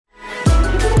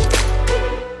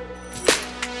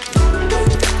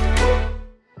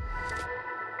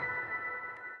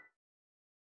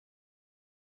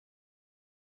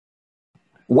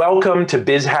Welcome to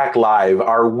BizHack Live,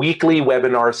 our weekly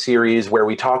webinar series where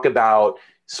we talk about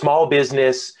small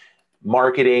business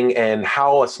marketing and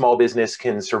how a small business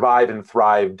can survive and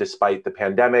thrive despite the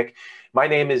pandemic. My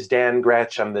name is Dan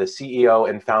Grech. I'm the CEO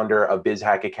and founder of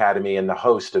BizHack Academy and the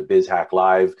host of BizHack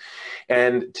Live.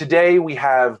 And today we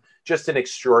have just an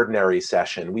extraordinary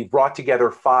session. We've brought together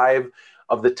 5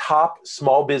 of the top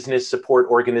small business support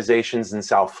organizations in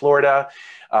South Florida.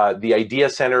 The Idea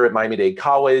Center at Miami Dade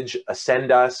College,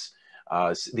 Ascendus,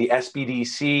 the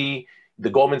SBDC, the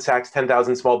Goldman Sachs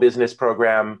 10,000 Small Business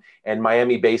Program, and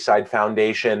Miami Bayside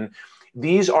Foundation.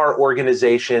 These are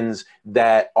organizations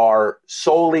that are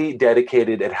solely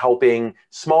dedicated at helping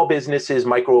small businesses,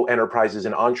 micro enterprises,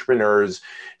 and entrepreneurs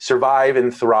survive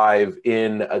and thrive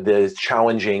in the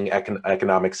challenging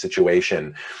economic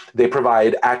situation. They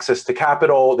provide access to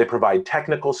capital, they provide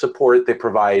technical support, they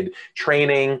provide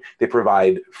training, they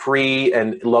provide free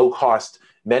and low-cost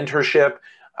mentorship,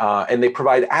 and they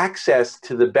provide access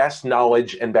to the best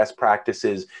knowledge and best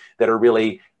practices that are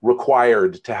really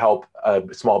required to help a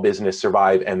small business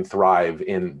survive and thrive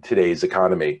in today's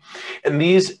economy. And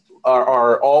these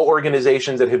are all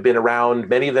organizations that have been around,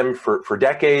 many of them for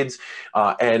decades,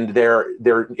 and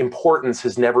their importance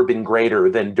has never been greater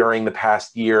than during the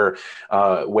past year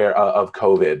of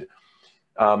COVID.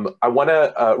 I want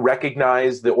to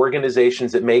recognize the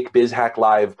organizations that make BizHack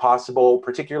Live possible,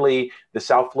 particularly the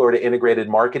South Florida Integrated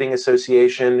Marketing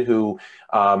Association, who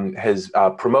has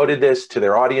promoted this to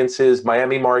their audiences,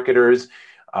 Miami Marketers,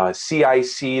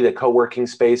 CIC, the co-working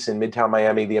space in Midtown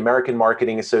Miami, the American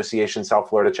Marketing Association South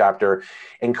Florida chapter,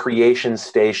 and Creation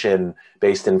Station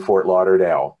based in Fort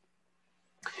Lauderdale.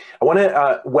 I want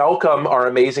to welcome our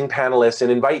amazing panelists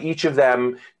and invite each of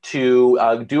them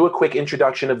to do a quick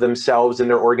introduction of themselves and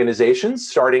their organizations,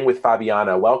 starting with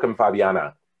Fabiana. Welcome,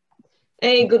 Fabiana.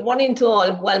 Hey, good morning to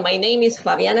all. Well, my name is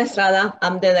Fabiana Estrada.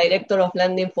 I'm the Director of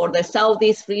Lending for the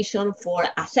Southeast region for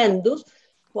Ascendus,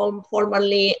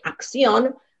 formerly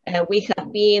Acción. We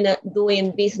have been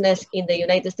doing business in the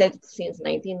United States since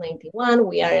 1991.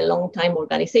 We are a long-time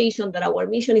organization that our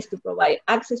mission is to provide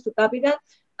access to capital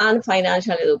and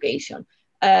financial education.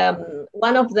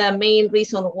 One of the main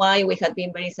reasons why we have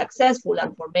been very successful,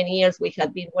 and for many years we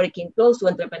have been working close to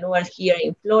entrepreneurs here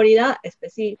in Florida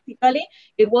specifically,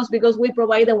 it was because we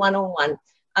provide a one-on-one.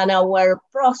 And our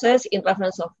process in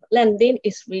reference of lending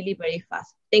is really very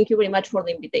fast. Thank you very much for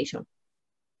the invitation.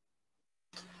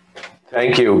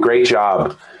 Thank you, great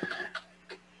job.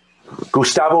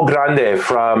 Gustavo Grande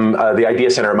from the Idea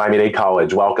Center at Miami Dade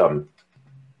College, welcome.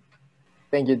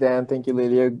 Thank you, Dan. Thank you,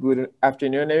 Lilia. Good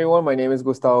afternoon, everyone. My name is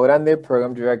Gustavo Grande,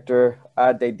 Program Director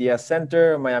at the Idea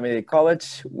Center, Miami Dade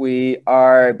College. We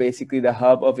are basically the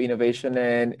hub of innovation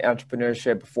and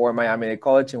entrepreneurship for Miami Dade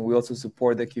College, and we also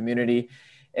support the community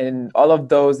and all of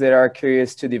those that are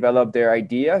curious to develop their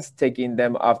ideas, taking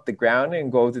them off the ground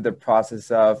and go through the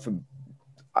process of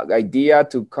idea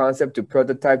to concept to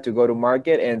prototype to go to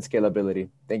market and scalability.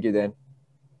 Thank you, Dan.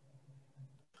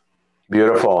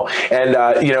 Beautiful. And,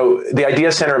 you know, the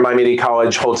Idea Center at Miami Dade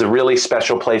College holds a really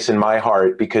special place in my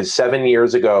heart because 7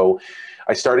 years ago,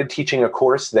 I started teaching a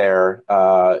course there.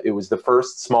 It was the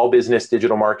first small business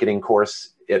digital marketing course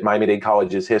at Miami Dade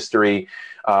College's history,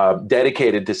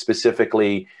 dedicated to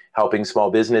specifically helping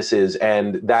small businesses.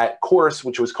 And that course,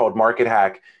 which was called Market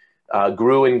Hack,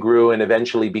 grew and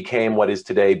eventually became what is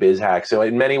today BizHack. So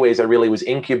in many ways, I really was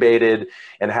incubated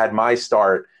and had my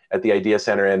start at the Idea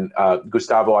Center. And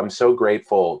Gustavo, I'm so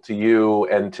grateful to you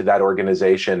and to that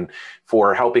organization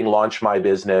for helping launch my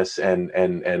business,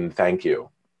 and thank you.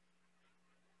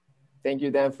 Thank you,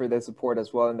 Dan, for the support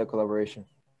as well and the collaboration.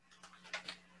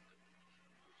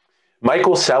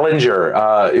 Michael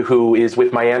Sellinger, who is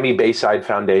with Miami Bayside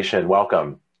Foundation,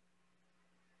 welcome.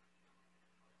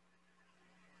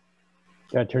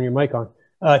 Got to turn your mic on.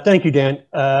 Thank you, Dan.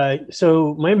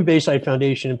 So Miami Bayside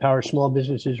Foundation empowers small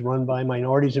businesses run by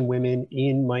minorities and women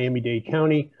in Miami-Dade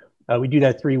County. We do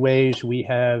that 3 ways. We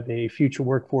have a future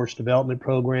workforce development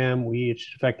program. It's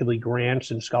effectively grants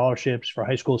and scholarships for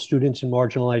high school students in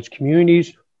marginalized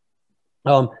communities.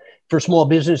 For small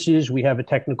businesses, we have a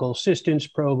technical assistance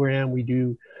program. We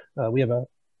have a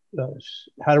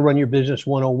How to Run Your Business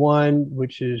 101,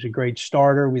 which is a great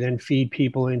starter. We then feed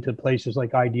people into places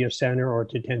like Idea Center or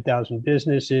to 10,000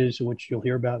 businesses, which you'll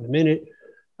hear about in a minute.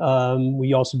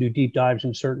 We also do deep dives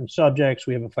in certain subjects.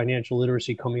 We have a financial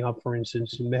literacy coming up, for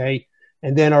instance, in May.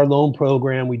 And then our loan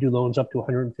program, we do loans up to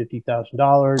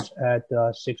 $150,000 at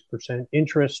 6%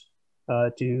 interest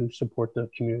to support the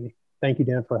community. Thank you,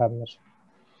 Dan, for having us.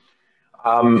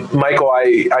 Michael,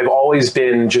 I've always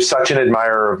been just such an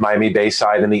admirer of Miami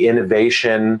Bayside and the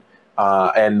innovation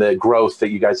and the growth that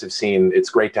you guys have seen. It's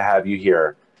great to have you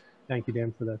here. Thank you,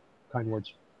 Dan, for the kind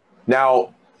words.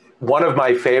 Now, one of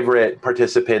my favorite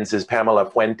participants is Pamela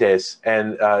Fuentes,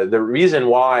 and the reason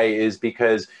why is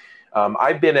because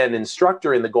I've been an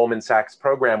instructor in the Goldman Sachs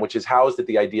program, which is housed at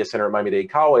the Idea Center at Miami Dade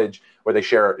College, where they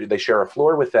share a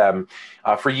floor with them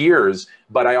for years.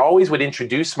 But I always would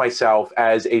introduce myself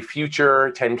as a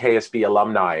future 10KSB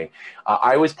alumni.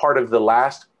 I was part of the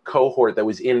last cohort that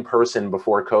was in person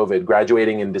before COVID,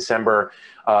 graduating in December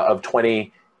of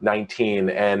 2019,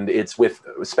 and it's with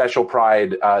special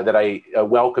pride that I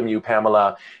welcome you,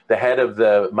 Pamela, the head of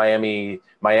the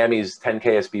Miami's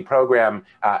 10KSB program,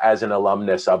 as an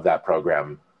alumnus of that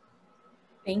program.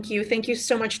 Thank you. Thank you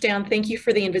so much, Dan. Thank you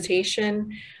for the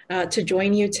invitation to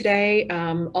join you today.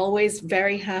 Always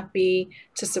very happy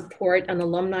to support an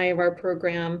alumni of our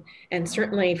program, and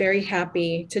certainly very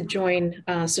happy to join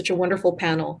such a wonderful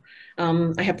panel.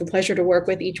 I have the pleasure to work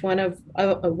with each one of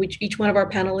our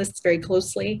panelists very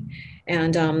closely.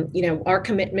 And you know, our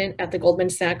commitment at the Goldman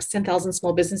Sachs 10,000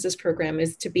 Small Businesses program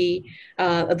is to be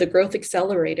the growth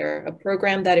accelerator, a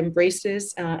program that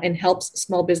embraces and helps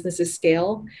small businesses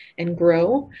scale and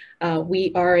grow.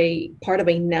 We are a part of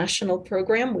a national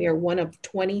program. We are one of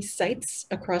 20 sites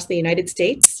across the United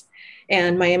States.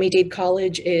 And Miami Dade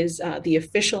College is the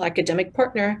official academic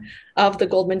partner of the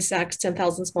Goldman Sachs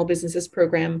 10,000 Small Businesses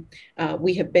program.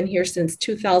 We have been here since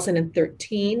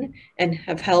 2013 and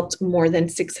have helped more than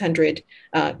 600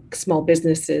 small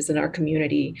businesses in our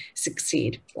community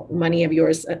succeed. Many of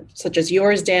yours, such as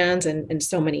yours, Dan's, and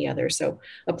so many others. So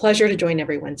a pleasure to join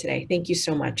everyone today. Thank you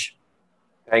so much.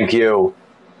 Thank you.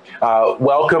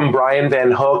 Welcome Brian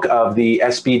Van Hook of the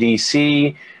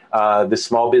SBDC, the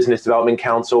Small Business Development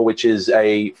Council, which is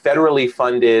a federally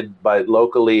funded but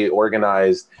locally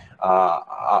organized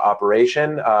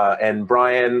operation. And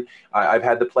Brian, I've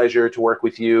had the pleasure to work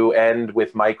with you and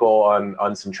with Michael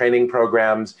on some training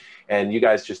programs, and you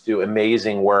guys just do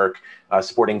amazing work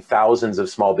supporting thousands of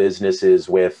small businesses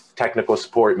with technical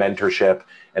support, mentorship,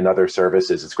 and other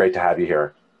services. It's great to have you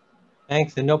here.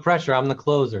 Thanks, and no pressure. I'm the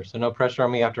closer, so no pressure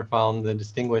on me after following the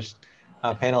distinguished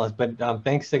panelists. But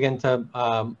thanks again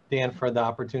to Dan for the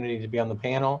opportunity to be on the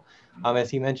panel. As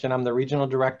he mentioned, I'm the regional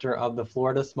director of the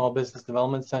Florida Small Business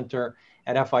Development Center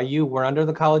at FIU. We're under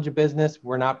the College of Business.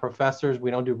 We're not professors. We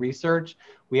don't do research.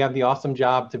 We have the awesome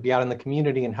job to be out in the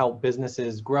community and help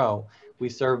businesses grow. We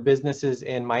serve businesses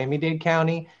in Miami-Dade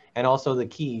County and also the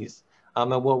Keys.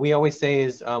 And what we always say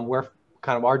is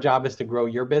our job is to grow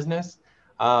your business.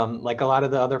 Like a lot of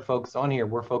the other folks on here,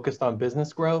 we're focused on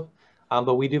business growth.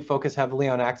 But we do focus heavily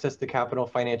on access to capital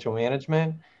financial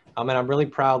management. And I'm really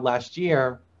proud last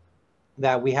year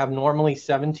that we have normally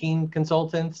 17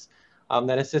 consultants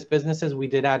that assist businesses. We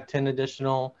did add 10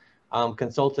 additional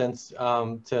consultants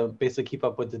to basically keep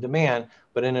up with the demand.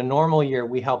 But in a normal year,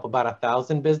 we help about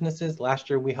 1,000 businesses.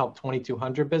 Last year, we helped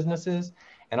 2,200 businesses.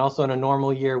 And also in a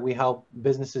normal year, we help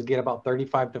businesses get about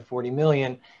 35 to 40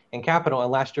 million in capital.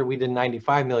 And last year, we did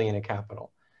 95 million in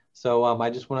capital. So I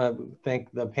just want to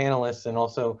thank the panelists and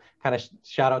also kind of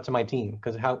shout out to my team,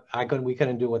 because we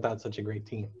couldn't do it without such a great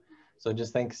team. So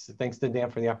just thanks to Dan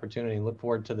for the opportunity. Look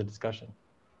forward to the discussion.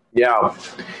 Yeah,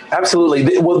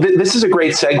 absolutely. Well, this is a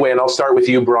great segue, and I'll start with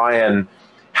you, Brian.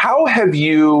 How have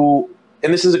you,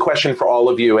 and this is a question for all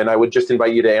of you, and I would just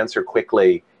invite you to answer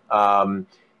quickly.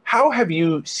 How have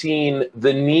you seen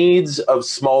the needs of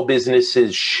small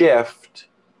businesses shift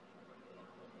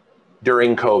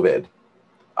during COVID?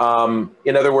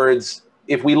 In other words,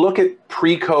 if we look at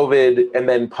pre-COVID and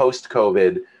then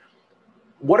post-COVID,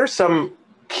 what are some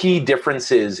key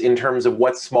differences in terms of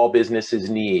what small businesses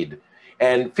need?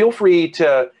 And feel free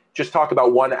to just talk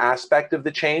about one aspect of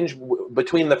the change.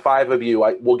 Between the five of you,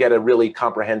 we'll get a really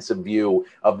comprehensive view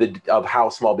of how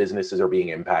small businesses are being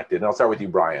impacted. And I'll start with you,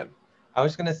 Brian. I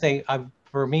was going to say,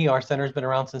 for me, our center's been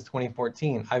around since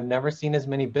 2014. I've never seen as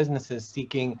many businesses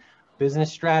seeking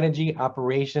business strategy,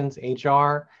 operations,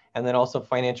 HR, and then also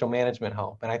financial management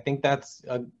help. And I think that's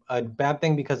a bad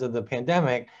thing because of the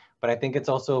pandemic, but I think it's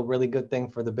also a really good thing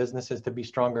for the businesses to be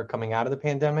stronger coming out of the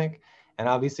pandemic. And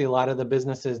obviously a lot of the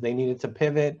businesses, they needed to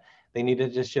pivot, they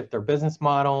needed to shift their business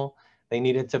model, they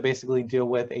needed to basically deal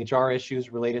with HR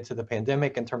issues related to the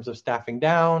pandemic in terms of staffing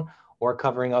down or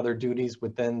covering other duties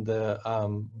within the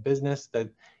business that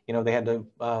they had to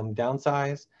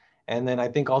downsize. And then I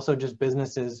think also just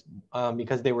businesses,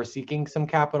 because they were seeking some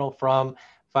capital from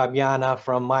Fabiana,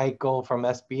 from Michael, from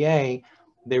SBA,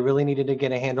 they really needed to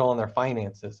get a handle on their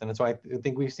finances. And so I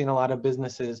think we've seen a lot of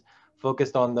businesses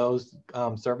focused on those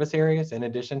service areas in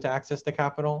addition to access to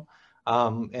capital.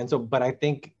 But I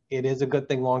think it is a good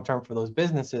thing long-term for those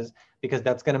businesses, because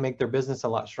that's going to make their business a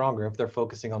lot stronger if they're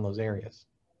focusing on those areas.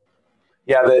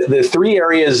 Yeah, the three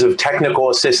areas of technical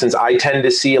assistance I tend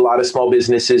to see a lot of small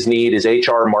businesses need is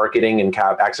HR, marketing, and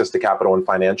access to capital and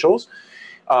financials.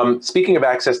 Speaking of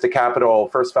access to capital,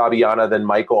 first Fabiana, then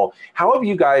Michael, how have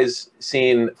you guys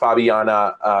seen,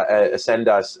 Fabiana,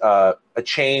 Ascendus, a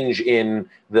change in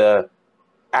the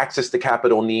access to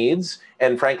capital needs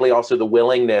and frankly also the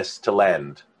willingness to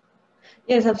lend?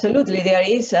 Yes, absolutely. There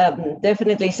is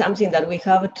definitely something that we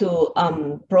have to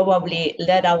probably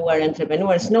let our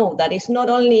entrepreneurs know, that it's not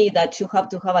only that you have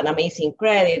to have an amazing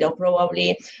credit or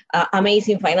probably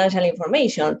amazing financial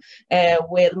information.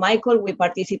 With Michael, we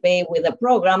participate with a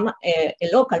program, a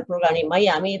local program in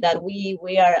Miami, that we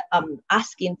are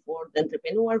asking for the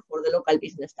entrepreneur for the local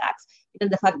business tax. Even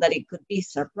the fact that it could be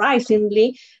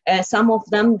surprisingly, some of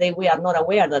them, we are not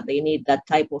aware that they need that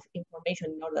type of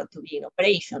information in order to be in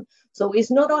operation. So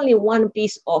it's not only one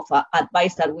piece of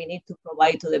advice that we need to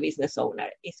provide to the business owner.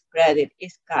 It's credit,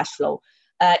 it's cash flow.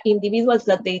 Individuals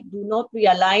that they do not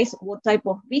realize what type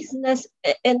of business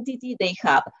entity they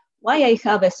have. Why I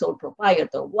have a sole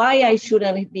proprietor, why I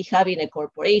shouldn't be having a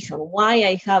corporation, why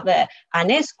I have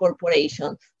an S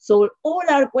corporation. So all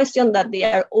are questions that they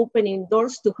are opening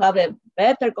doors to have a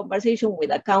better conversation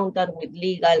with accountant, with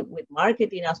legal, with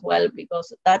marketing as well,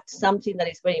 because that's something that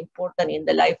is very important in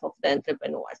the life of the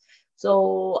entrepreneurs.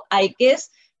 So I guess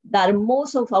that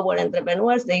most of our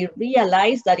entrepreneurs, they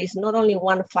realize that it's not only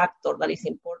one factor that is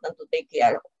important to take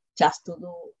care of, just to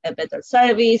do a better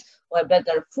service or a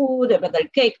better food, a better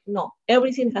cake. No,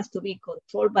 everything has to be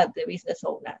controlled by the business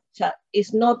owner.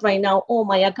 It's not right now, oh,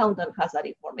 my accountant has that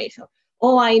information.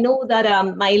 Oh, I know that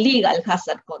my legal has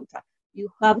that contract. You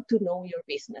have to know your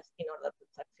business in order to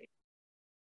succeed.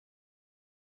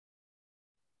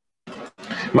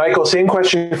 Michael, same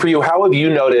question for you. How have you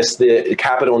noticed the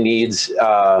capital needs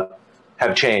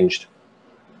have changed?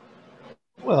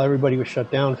 Well, everybody was shut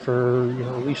down for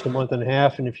at least a month and a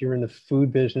half, and if you're in the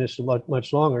food business,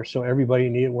 much longer. So everybody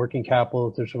needed working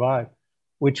capital to survive,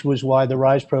 which was why the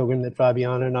RISE program that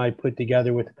Fabiana and I put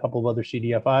together with a couple of other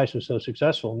CDFIs was so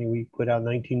successful. I mean, we put out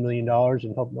 $19 million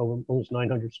and helped almost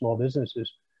 900 small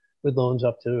businesses with loans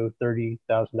up to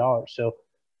 $30,000. So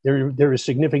there is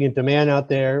significant demand out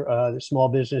there. The small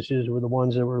businesses were the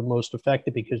ones that were most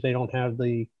affected because they don't have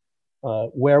the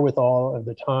wherewithal of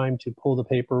the time to pull the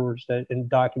papers and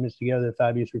documents together that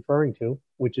Fabi is referring to,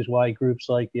 which is why groups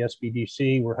like the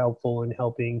SBDC were helpful in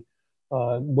helping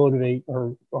motivate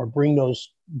or bring those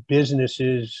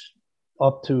businesses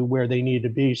up to where they needed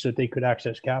to be so that they could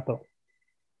access capital.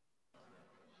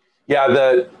 Yeah,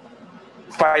 the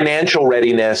financial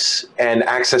readiness and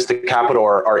access to capital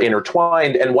are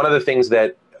intertwined. And one of the things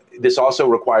that this also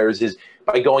requires is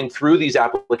by going through these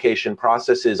application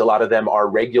processes, a lot of them are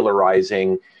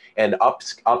regularizing and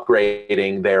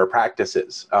upgrading their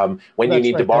practices. When you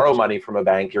need to borrow money from a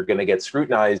bank, you're going to get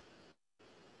scrutinized.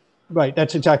 Right.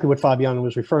 That's exactly what Fabiana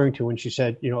was referring to when she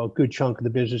said, a good chunk of the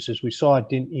businesses we saw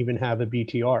didn't even have a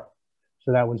BTR.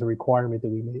 So that was a requirement that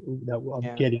we made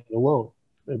getting the loan.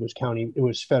 It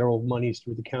was federal monies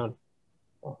through the county.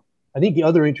 I think the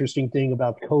other interesting thing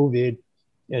about COVID,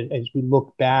 as we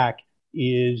look back,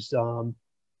 is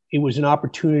it was an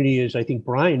opportunity, as I think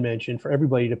Brian mentioned, for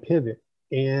everybody to pivot.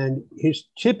 And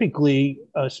typically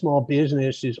a small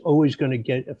business is always going to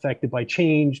get affected by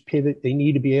change, pivot. They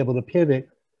need to be able to pivot.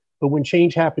 But when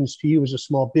change happens to you as a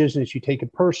small business, you take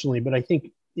it personally. But I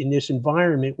think in this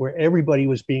environment where everybody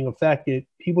was being affected,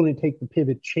 people didn't take the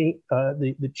pivot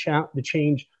the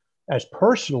change as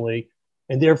personally,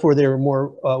 and therefore they were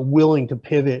more willing to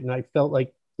pivot. And I felt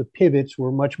like the pivots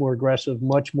were much more aggressive,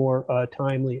 much more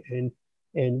timely,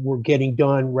 and were getting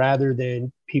done rather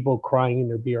than people crying in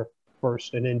their beer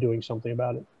first and then doing something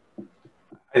about it.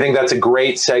 I think that's a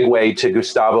great segue to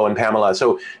Gustavo and Pamela.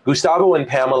 So Gustavo and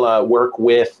Pamela work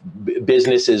with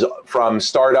businesses from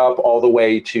startup all the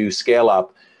way to scale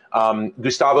up.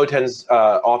 Gustavo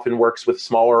often works with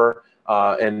smaller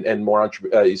and more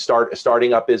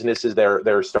starting up businesses.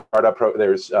 Their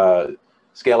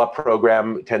scale up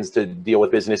program tends to deal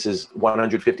with businesses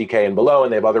 150K and below,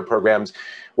 and they have other programs,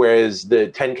 whereas the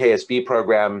 10KSB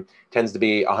program tends to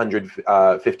be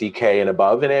 150K and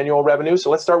above in annual revenue. So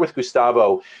let's start with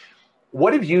Gustavo.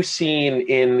 What have you seen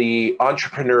in the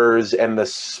entrepreneurs and the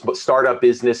startup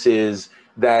businesses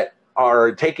that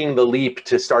are taking the leap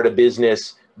to start a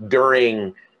business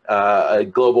during a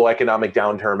global economic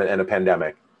downturn and a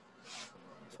pandemic?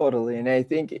 Totally. And I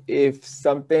think if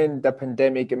something the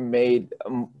pandemic made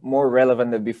more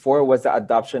relevant than before was the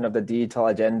adoption of the digital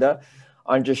agenda.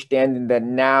 understanding that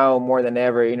now more than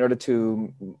ever, in order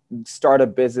to start a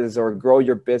business or grow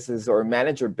your business or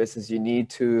manage your business, you need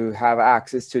to have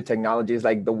access to technologies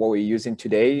like what we're using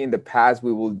today. In the past,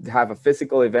 we will have a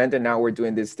physical event, and now we're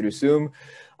doing this through Zoom.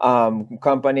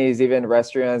 Companies, even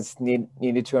restaurants,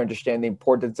 needed to understand the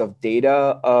importance of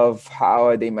data, of how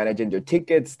are they managing their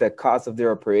tickets, the cost of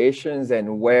their operations,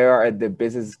 and where are the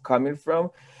business coming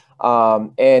from.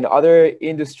 And other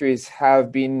industries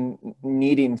have been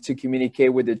needing to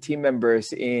communicate with their team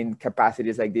members in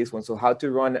capacities like this one. So how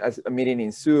to run a meeting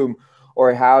in Zoom,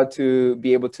 or how to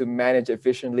be able to manage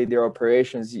efficiently their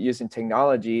operations using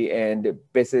technology and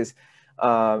business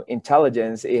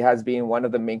intelligence. It has been one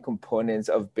of the main components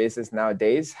of business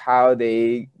nowadays, how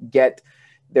they get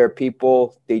their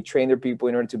people, they train their people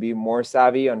in order to be more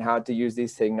savvy on how to use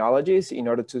these technologies in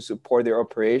order to support their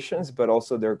operations, but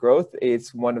also their growth.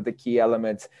 It's one of the key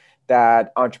elements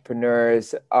that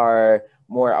entrepreneurs are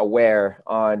more aware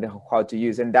on how to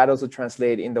use. And that also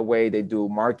translates in the way they do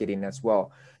marketing as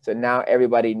well. So now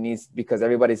everybody needs, because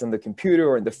everybody's on the computer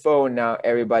or the phone, now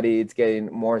everybody is getting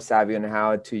more savvy on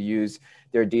how to use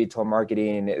their digital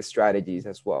marketing strategies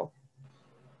as well.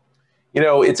 You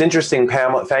know, it's interesting,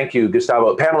 Pamela. Thank you,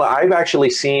 Gustavo. Pamela, I've actually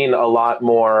seen a lot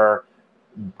more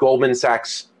Goldman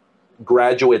Sachs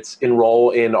graduates enroll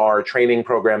in our training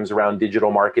programs around digital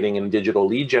marketing and digital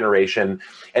lead generation.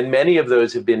 And many of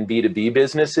those have been B2B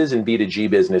businesses and B2G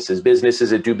businesses, businesses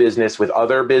that do business with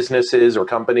other businesses or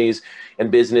companies,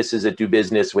 and businesses that do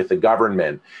business with the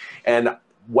government. And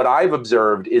what I've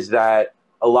observed is that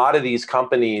a lot of these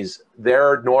companies,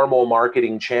 their normal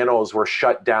marketing channels were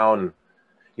shut down.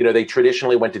 You know, they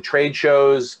traditionally went to trade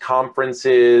shows,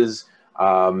 conferences,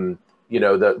 you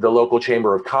know, the local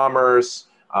chamber of commerce.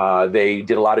 They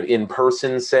did a lot of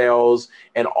in-person sales,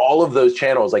 and all of those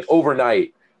channels, like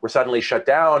overnight, were suddenly shut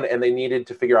down, and they needed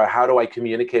to figure out, how do I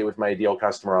communicate with my ideal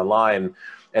customer online?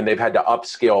 And they've had to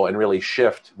upskill and really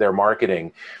shift their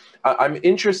marketing. I'm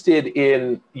interested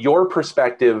in your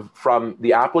perspective from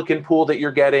the applicant pool that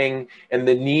you're getting and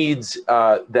the needs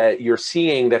that you're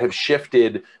seeing that have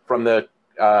shifted from the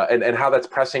and how that's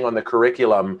pressing on the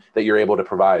curriculum that you're able to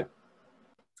provide.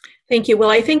 Thank you. Well,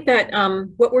 I think that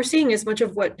what we're seeing is much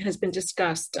of what has been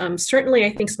discussed. Certainly,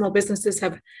 I think small businesses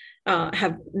have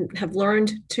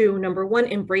learned to, number one,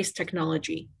 embrace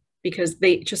technology, because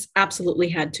they just absolutely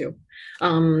had to.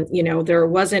 You know, there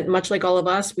wasn't much, like all of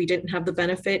us, we didn't have the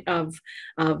benefit of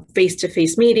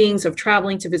face-to-face meetings, of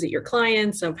traveling to visit your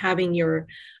clients, of having your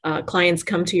clients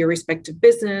come to your respective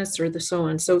business, or so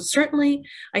on. So certainly,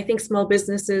 I think small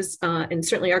businesses and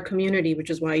certainly our community,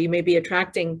 which is why you may be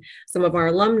attracting some of our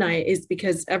alumni, is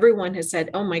because everyone has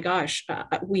said, oh my gosh,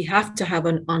 we have to have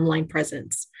an online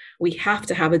presence. We have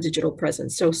to have a digital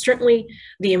presence. So certainly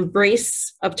the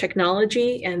embrace of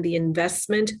technology and the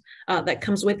investment that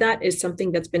comes with that is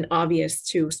something that's been obvious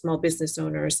to small business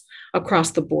owners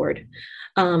across the board.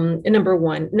 Number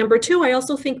one. Number two, I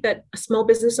also think that small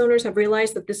business owners have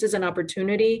realized that this is an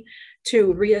opportunity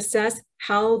to reassess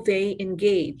how they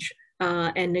engage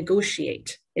and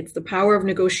negotiate. It's the power of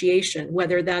negotiation,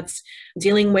 whether that's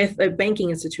dealing with a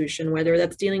banking institution, whether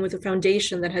that's dealing with a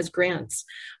foundation that has grants,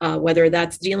 whether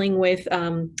that's dealing with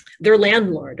their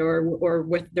landlord or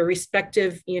with their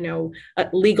respective, you know,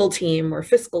 legal team or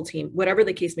fiscal team, whatever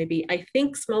the case may be. I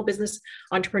think small business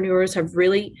entrepreneurs have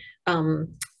really,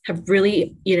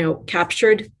 you know,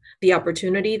 captured the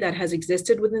opportunity that has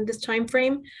existed within this time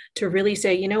frame to really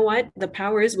say, you know what, the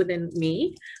power is within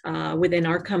me, within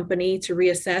our company, to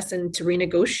reassess and to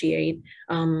renegotiate,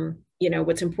 you know,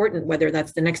 what's important, whether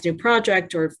that's the next new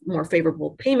project or more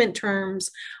favorable payment terms,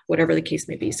 whatever the case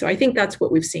may be. So I think that's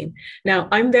what we've seen. Now,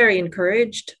 I'm very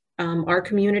encouraged. Our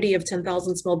community of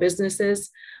 10,000 small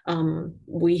businesses,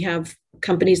 we have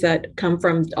companies that come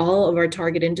from all of our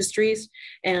target industries,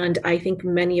 and I think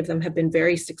many of them have been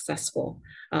very successful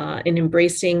in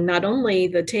embracing not only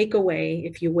the takeaway,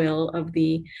 if you will, of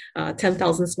the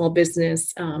 10,000 small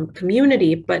business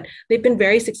community, but they've been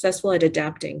very successful at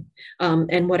adapting.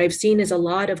 And what I've seen is a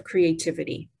lot of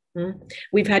creativity.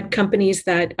 We've had companies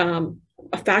that,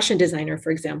 a fashion designer, for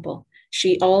example,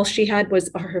 all she had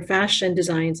was her fashion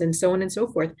designs and so on and so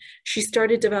forth. She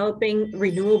started developing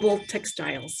renewable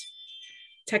textiles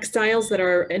that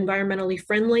are environmentally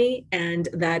friendly and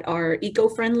that are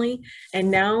eco-friendly. And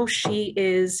now she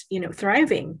is, you know,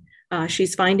 thriving.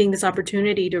 She's finding this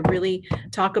opportunity to really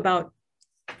talk about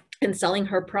and selling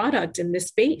her product in this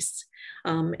space.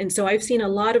 And so I've seen a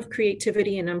lot of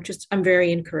creativity, and I'm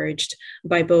very encouraged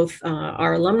by both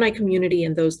our alumni community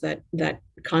and those that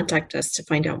contact us to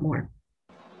find out more.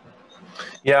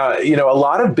 Yeah, you know, a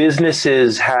lot of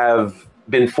businesses have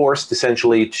been forced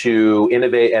essentially to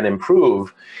innovate and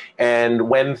improve. And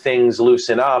when things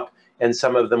loosen up and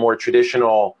some of the more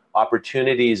traditional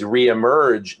opportunities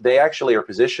reemerge, they actually are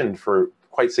positioned for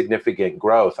quite significant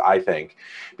growth, I think,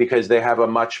 because they have a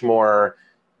much more,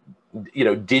 you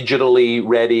know, digitally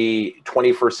ready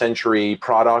 21st century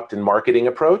product and marketing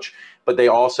approach, but they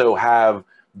also have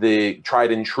the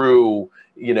tried and true,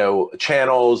 you know,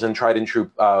 channels and tried and true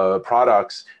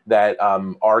products that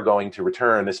are going to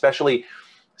return, especially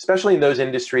in those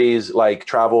industries like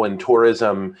travel and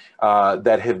tourism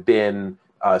that have been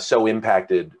so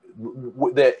impacted.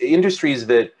 The industries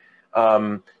that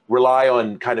rely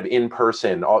on kind of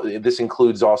in-person, this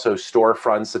includes also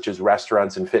storefronts such as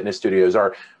restaurants and fitness studios,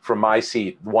 are, from my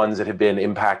seat, ones that have been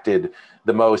impacted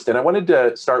the most. And I wanted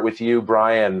to start with you,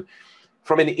 Brian.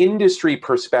 From an industry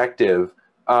perspective,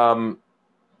 what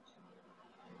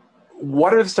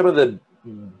are some of the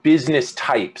business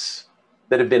types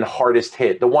that have been hardest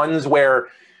hit? The ones where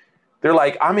they're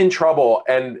like, I'm in trouble,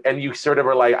 and you sort of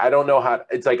are like, I don't know how,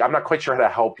 it's like, I'm not quite sure how to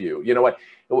help you. You know what?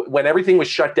 When everything was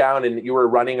shut down and you were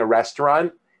running a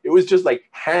restaurant, it was just like,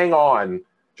 hang on,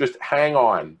 just hang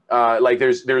on. Like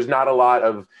there's not a lot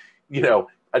of, you know,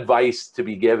 advice to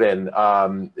be given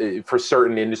for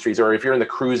certain industries, or if you're in the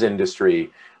cruise industry.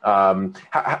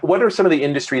 What are some of the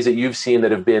industries that you've seen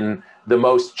that have been the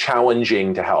most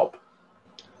challenging to help?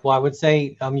 Well, I would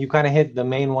say you kind of hit the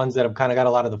main ones that have kind of got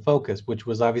a lot of the focus, which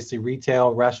was obviously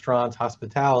retail, restaurants,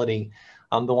 hospitality.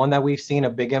 The one that we've seen a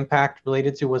big impact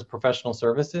related to was professional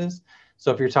services.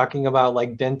 So if you're talking about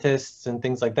like dentists and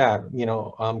things like that, you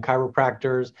know,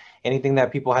 chiropractors, anything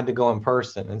that people had to go in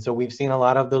person. And so we've seen a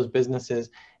lot of those businesses.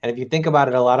 And if you think about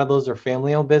it, a lot of those are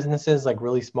family-owned businesses, like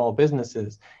really small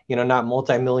businesses, you know, not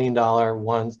multi-million-dollar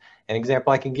ones. An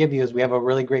example I can give you is we have a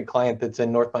really great client that's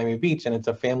in North Miami Beach, and it's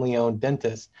a family-owned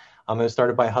dentist. It was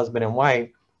started by a husband and wife.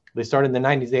 They started in the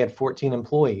 90s. They had 14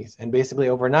 employees. And basically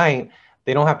overnight,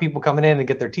 they don't have people coming in to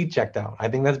get their teeth checked out. I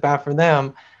think that's bad for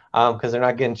them because they're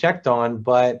not getting checked on,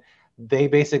 but they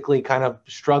basically kind of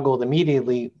struggled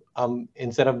immediately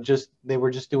instead of they were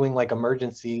just doing like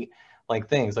emergency like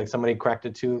things, like somebody cracked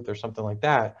a tooth or something like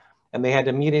that. And they had to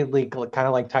immediately kind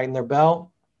of like tighten their belt.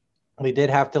 They did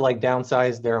have to like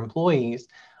downsize their employees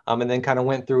and then kind of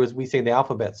went through, as we say, the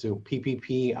alphabet soup,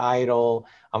 PPP, EIDL.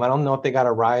 I don't know if they got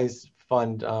a RISE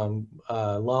fund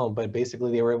loan, but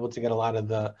basically they were able to get a lot of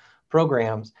the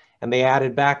programs, and they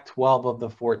added back 12 of the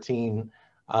 14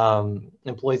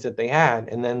 employees that they had,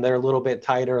 and then they're a little bit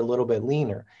tighter, a little bit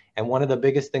leaner. And one of the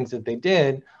biggest things that they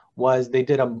did was they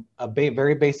did a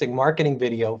very basic marketing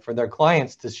video for their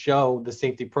clients to show the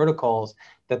safety protocols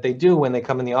that they do when they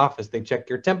come in the office. They check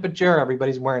your temperature,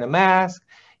 everybody's wearing a mask,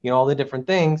 you know, all the different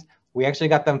things. We actually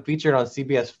got them featured on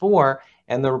CBS 4,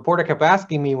 and the reporter kept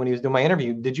asking me when he was doing my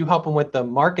interview, did you help him with the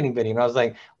marketing video? And I was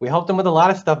like, we helped him with a lot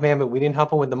of stuff, man, but we didn't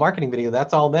help him with the marketing video.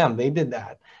 That's all them. They did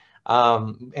that.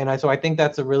 So I think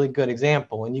that's a really good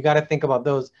example. And you got to think about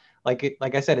those. Like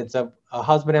I said, it's a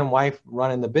husband and wife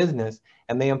running the business,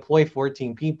 and they employ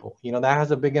 14 people. You know, that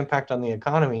has a big impact on the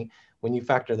economy when you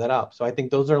factor that up. So I think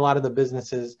those are a lot of the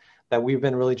businesses that we've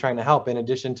been really trying to help, in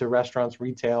addition to restaurants,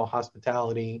 retail,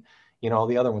 hospitality, you know, all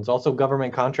the other ones. Also,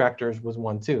 government contractors was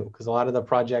one too, because a lot of the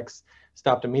projects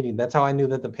stopped immediately. That's how I knew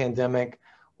that the pandemic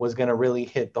was going to really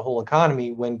hit the whole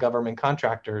economy, when government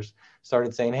contractors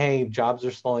started saying, hey, jobs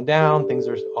are slowing down, things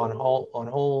are on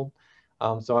hold.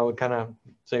 So I would kind of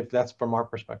say that's from our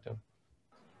perspective.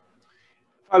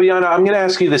 Fabiana, I'm going to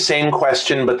ask you the same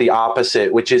question, but the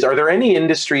opposite, which is, are there any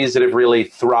industries that have really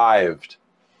thrived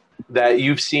that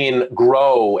you've seen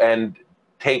grow and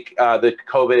take the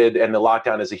COVID and the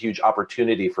lockdown as a huge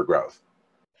opportunity for growth?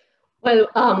 Well,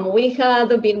 we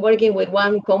have been working with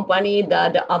one company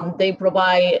that they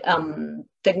provide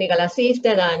technical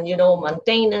assistance and, you know,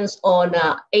 maintenance on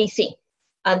AC.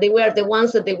 And they were the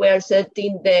ones that they were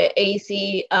setting the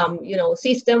AC, you know,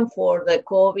 system for the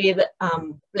COVID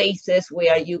places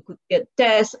where you could get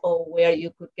tests, or where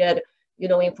you could get, you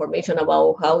know, information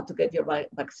about how to get your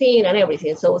vaccine and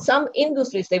everything. So some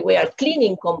industries, they were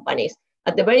cleaning companies.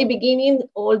 At the very beginning,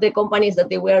 all the companies that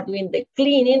they were doing the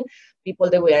cleaning, people,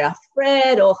 they were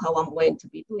afraid of how I'm going to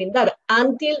be doing that,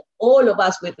 until all of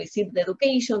us would receive the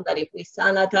education that if we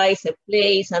sanitize a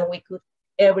place and we could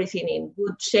everything in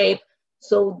good shape.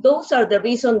 So those are the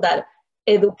reasons that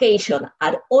education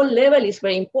at all levels is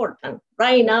very important.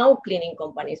 Right now, cleaning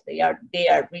companies, they are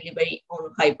really very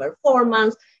on high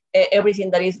performance. Everything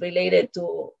that is related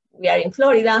to, we are in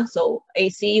Florida, so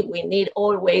AC, we need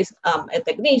always a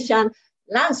technician.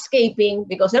 Landscaping,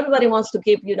 because everybody wants to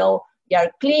keep, you know,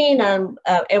 yard clean and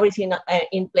everything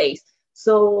in place.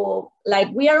 So like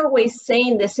we are always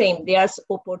saying the same, there's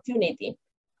opportunity.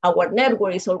 our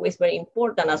network is always very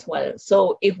important as well.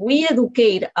 So if we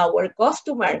educate our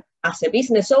customer as a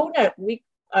business owner, we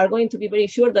are going to be very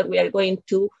sure that we are going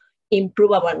to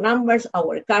improve our numbers,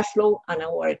 our cash flow, and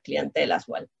our clientele as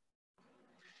well.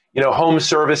 You know, home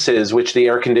services, which the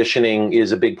air conditioning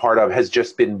is a big part of, has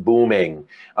just been booming.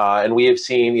 And we have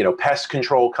seen, you know, pest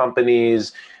control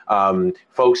companies,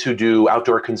 folks who do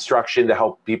outdoor construction to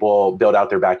help people build out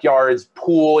their backyards,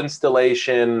 pool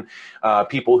installation,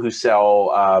 people who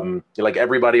sell, like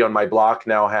everybody on my block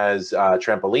now has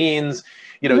trampolines.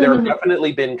 You know, there have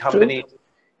definitely been companies,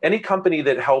 any company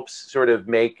that helps sort of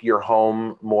make your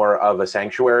home more of a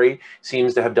sanctuary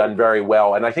seems to have done very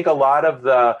well. And I think a lot of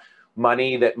the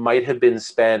money that might have been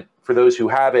spent for those who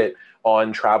have it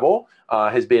on travel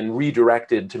has been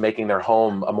redirected to making their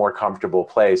home a more comfortable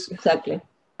place. Exactly.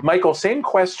 Michael, same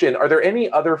question. Are there any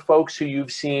other folks who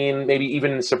you've seen maybe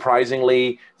even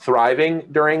surprisingly thriving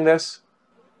during this?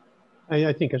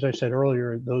 I think, as I said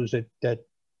earlier, those that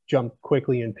jumped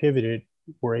quickly and pivoted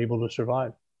were able to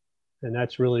survive. And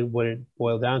that's really what it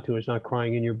boiled down to, is not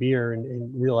crying in your beer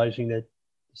and realizing that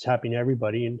it's happening to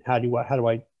everybody. And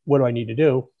what do I need to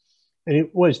do? And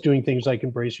it was doing things like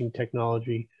embracing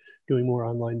technology, doing more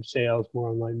online sales, more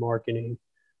online marketing,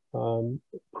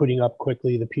 putting up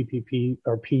quickly the PPP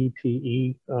or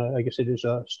PPE, I guess it is,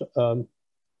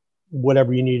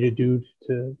 whatever you need to do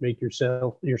to make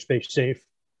your space safe,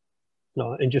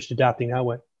 and just adapting that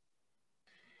way.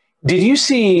 Did you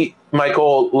see,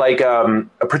 Michael, like a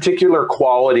particular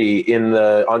quality in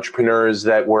the entrepreneurs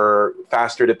that were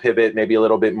faster to pivot, maybe a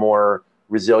little bit more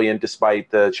resilient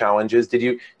despite the challenges? Did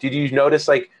you notice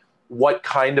like what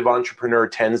kind of entrepreneur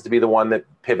tends to be the one that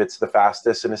pivots the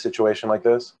fastest in a situation like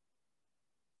this?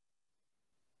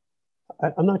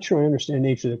 I'm not sure I understand the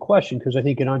nature of the question, because I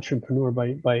think an entrepreneur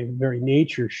by very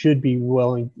nature should be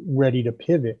ready to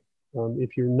pivot.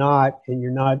 If you're not, and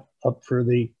you're not up for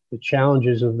the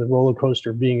challenges of the roller coaster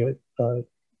of being an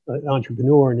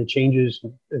entrepreneur and the changes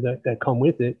that come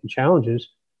with it, and challenges,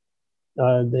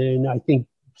 then I think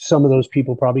some of those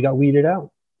people probably got weeded out.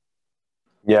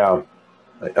 Yeah,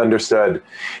 understood.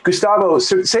 Gustavo,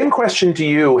 so same question to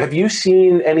you. Have you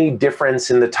seen any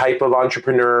difference in the type of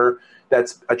entrepreneur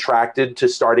that's attracted to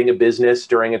starting a business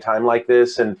during a time like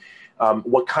this? And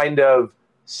what kind of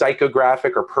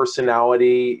psychographic or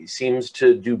personality seems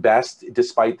to do best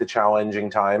despite the challenging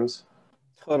times?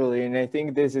 Totally. And I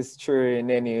think this is true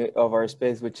in any of our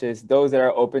space, which is those that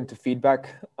are open to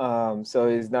feedback. So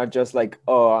it's not just like,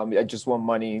 oh, I just want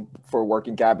money for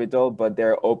working capital, but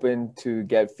they're open to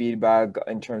get feedback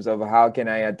in terms of how can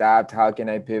I adapt? How can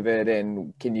I pivot?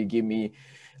 And can you give me,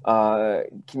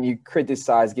 can you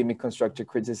criticize, give me constructive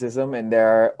criticism? And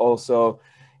they're also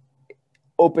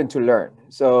open to learn.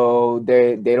 So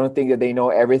they don't think that they know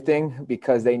everything,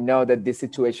 because they know that this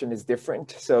situation is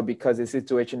different. So because the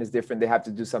situation is different, they have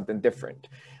to do something different.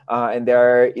 And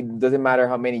it doesn't matter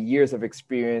how many years of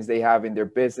experience they have in their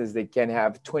business. They can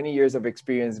have 20 years of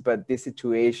experience, but this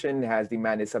situation has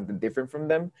demanded something different from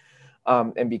them.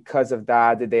 And because of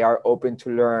that, they are open to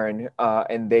learn,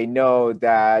 and they know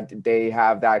that they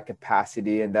have that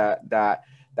capacity, and that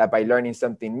by learning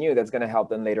something new, that's going to help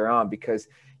them later on. Because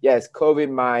yes,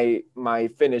 COVID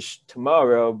might finish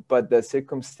tomorrow, but the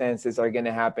circumstances are going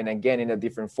to happen again in a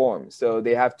different form. So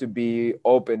they have to be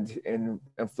open and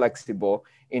flexible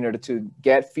in order to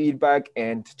get feedback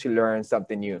and to learn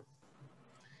something new.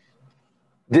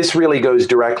 This really goes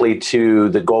directly to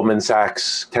the Goldman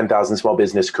Sachs 10,000 Small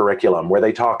Business curriculum, where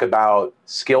they talk about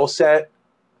skill set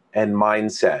and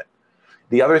mindset.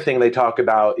 The other thing they talk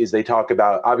about is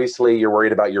obviously you're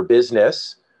worried about your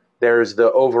business. There's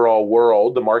the overall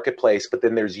world, the marketplace, but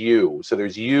then there's you. So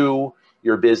there's you,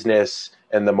 your business,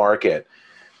 and the market.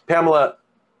 Pamela,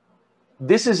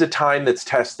 this is a time that's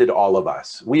tested all of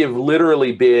us. We have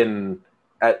literally been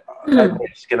at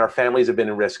risk, and our families have been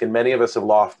at risk, and many of us have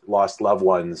lost loved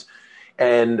ones.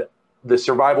 And the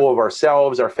survival of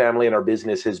ourselves, our family, and our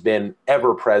business has been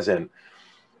ever present.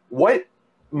 What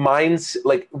does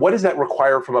that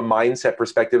require from a mindset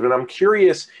perspective? And I'm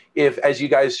curious if, as you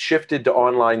guys shifted to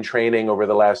online training over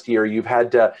the last year, you've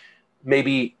had to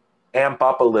maybe amp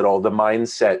up a little the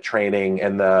mindset training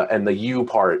and the you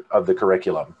part of the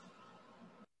curriculum.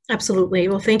 Absolutely.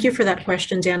 Well, thank you for that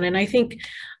question, Dan. And I think,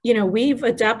 we've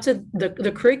adapted,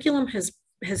 the curriculum has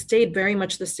stayed very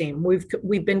much the same.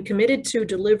 We've been committed to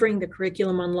delivering the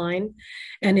curriculum online,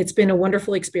 and it's been a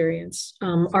wonderful experience.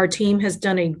 Our team has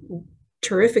done a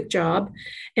terrific job.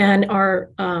 And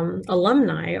our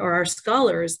alumni or our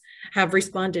scholars have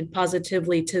responded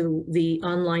positively to the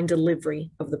online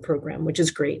delivery of the program, which is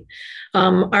great.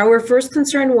 Our first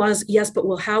concern was, yes, but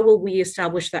how will we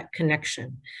establish that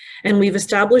connection? And we've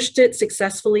established it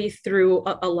successfully through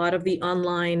a lot of the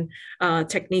online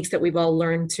techniques that we've all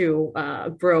learned to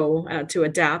grow, to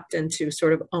adapt, and to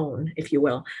sort of own, if you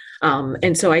will.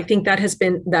 And so I think that has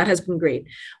been great.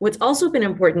 What's also been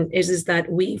important is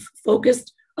that we've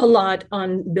focused a lot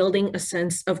on building a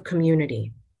sense of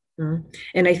community.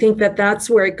 And I think that that's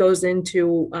where it goes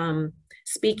into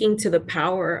speaking to the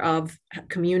power of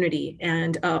community.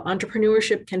 And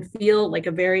entrepreneurship can feel like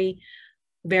a very,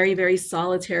 very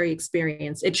solitary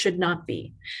experience. It should not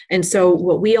be. And so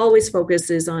what we always focus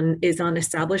is on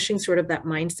establishing sort of that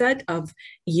mindset of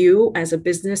you as a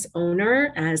business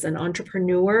owner, as an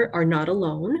entrepreneur, are not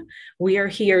alone. We are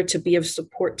here to be of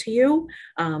support to you,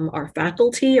 our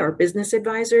faculty, our business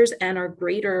advisors, and our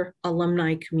greater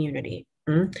alumni community,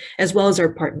 as well as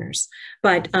our partners.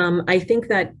 But I think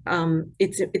that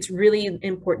it's really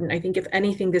important. I think if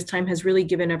anything, this time has really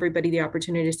given everybody the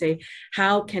opportunity to say,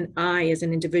 how can I as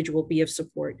an individual be of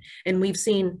support? And we've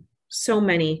seen so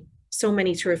many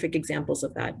terrific examples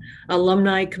of that.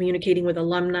 Alumni communicating with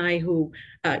alumni who,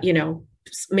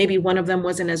 maybe one of them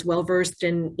wasn't as well versed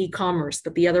in e-commerce,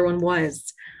 but the other one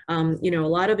was. A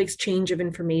lot of exchange of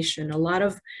information, a lot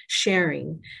of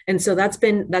sharing, and so that's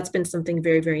been something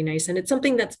very, very nice. And it's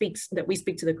something that we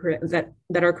speak to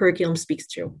that our curriculum speaks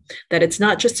to. That it's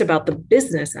not just about the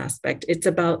business aspect; it's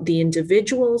about the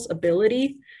individual's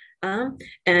ability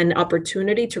and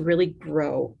opportunity to really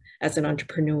grow as an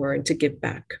entrepreneur and to give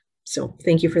back. So,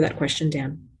 thank you for that question,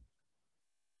 Dan.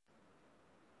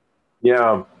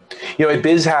 Yeah. At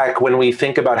BizHack, when we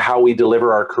think about how we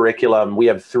deliver our curriculum, we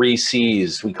have 3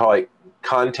 C's. We call it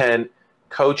content,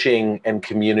 coaching, and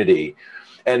community.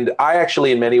 And I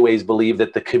actually, in many ways, believe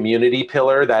that the community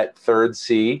pillar, that 3rd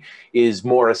C, is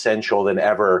more essential than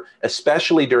ever,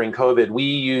 especially during COVID. We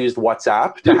used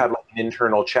WhatsApp to have an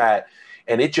internal chat,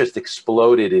 and it just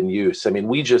exploded in use. I mean,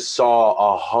 we just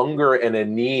saw a hunger and a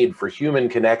need for human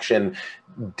connection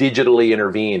digitally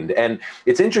intervened. And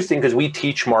it's interesting because we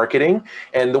teach marketing,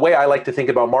 and the way I like to think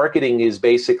about marketing is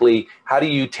basically, how do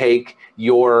you take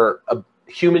your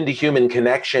human-to-human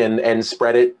connection and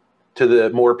spread it to the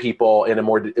more people in a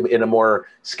more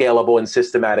scalable and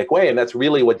systematic way? And that's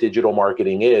really what digital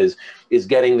marketing is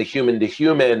getting the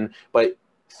human-to-human, but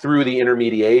through the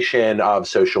intermediation of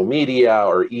social media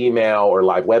or email or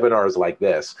live webinars like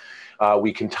this.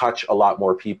 We can touch a lot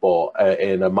more people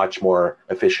in a much more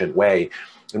efficient way.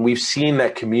 And we've seen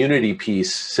that community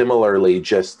piece similarly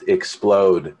just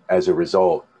explode as a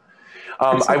result.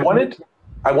 I wanted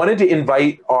to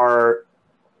invite our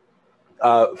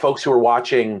folks who are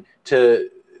watching to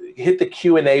hit the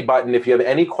Q&A button if you have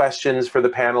any questions for the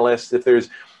panelists. If there's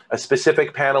a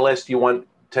specific panelist you want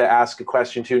to ask a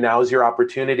question to, now is your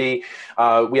opportunity.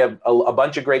 We have a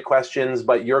bunch of great questions,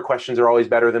 but your questions are always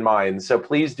better than mine. So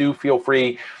please do feel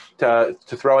free to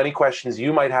throw any questions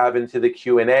you might have into the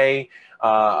Q&A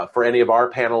for any of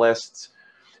our panelists.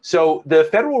 So the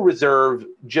Federal Reserve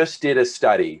just did a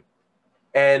study,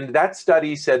 and that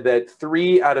study said that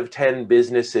 3 out of 10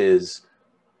 businesses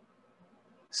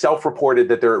self-reported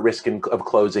that they're at risk of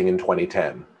closing in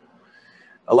 2010.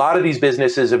 A lot of these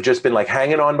businesses have just been like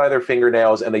hanging on by their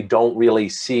fingernails, and they don't really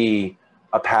see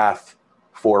a path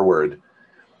forward.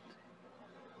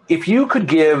 If you could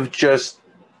give just,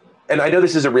 and I know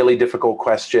this is a really difficult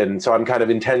question, so I'm kind of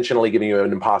intentionally giving you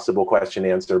an impossible question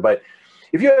answer, but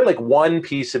if you had like one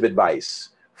piece of advice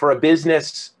for a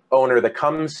business owner that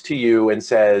comes to you and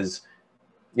says,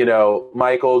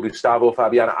 Michael, Gustavo,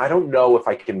 Fabiana, I don't know if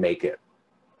I can make it.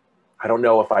 I don't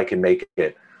know if I can make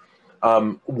it.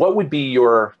 What would be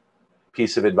your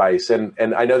piece of advice? And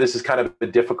I know this is kind of a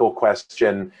difficult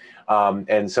question,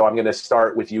 and so I'm going to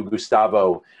start with you,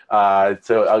 Gustavo.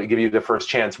 So I'll give you the first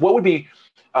chance. What would be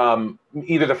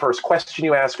either the first question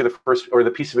you ask, or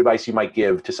the piece of advice you might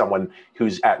give to someone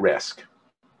who's at risk?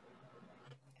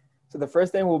 So the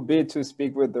first thing will be to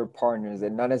speak with their partners,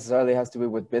 and not necessarily has to be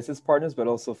with business partners, but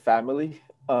also family,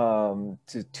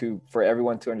 for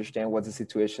everyone to understand what's the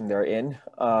situation they're in,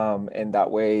 and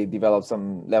that way develop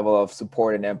some level of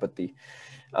support and empathy.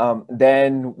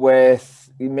 Then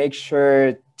make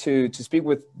sure to speak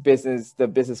with the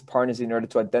business partners in order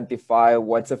to identify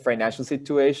what's the financial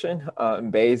situation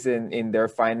based in their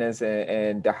finance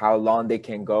and how long they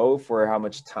can go for how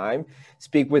much time.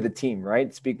 Speak with the team,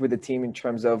 right? Speak with the team in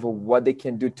terms of what they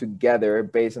can do together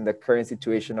based on the current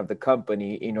situation of the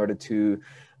company in order to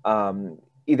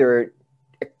either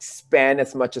expand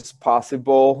as much as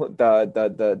possible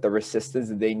the resistance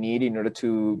that they need in order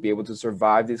to be able to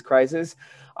survive this crisis.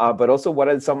 But also, what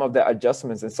are some of the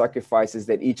adjustments and sacrifices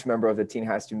that each member of the team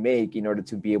has to make in order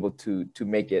to be able to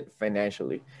make it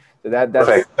financially? So that's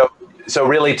perfect. So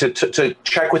really to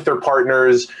check with their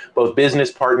partners, both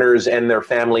business partners and their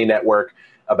family network,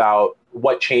 about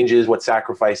what changes, what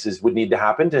sacrifices would need to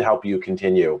happen to help you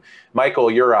continue.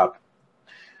 Michael, you're up.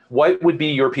 What would be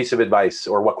your piece of advice,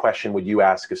 or what question would you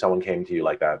ask if someone came to you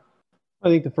like that? I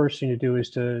think the first thing to do is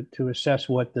to assess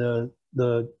what the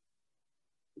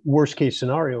worst case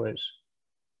scenario is.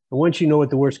 And once you know what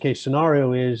the worst case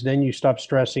scenario is, then you stop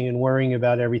stressing and worrying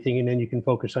about everything, and then you can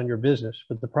focus on your business.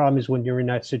 But the problem is when you're in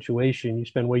that situation, you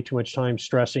spend way too much time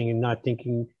stressing and not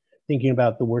thinking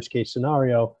about the worst case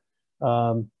scenario.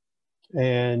 So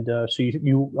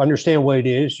you understand what it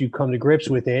is, you come to grips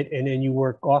with it, and then you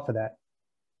work off of that.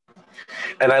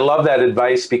 And I love that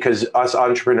advice, because us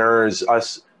entrepreneurs,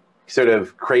 us sort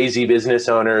of crazy business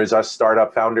owners, us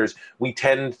startup founders, we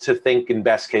tend to think in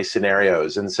best case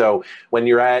scenarios. And so when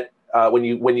you're at, when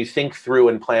you think through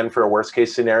and plan for a worst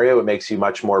case scenario, it makes you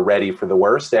much more ready for the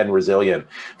worst and resilient.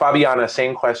 Fabiana,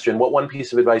 same question. What one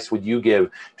piece of advice would you give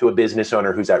to a business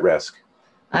owner who's at risk?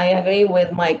 I agree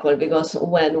with Michael, because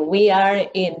when we are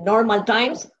in normal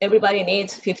times, everybody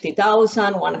needs $50,000,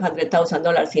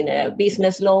 $100,000 in a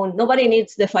business loan. Nobody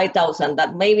needs the $5,000.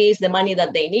 That maybe is the money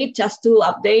that they need just to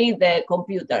update the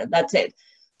computer. That's it.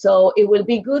 So it will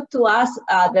be good to ask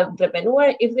the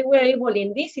entrepreneur if they were able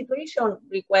in this situation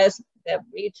request the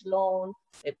bridge loan,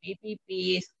 the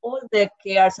PPPs, all the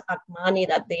CARES Act money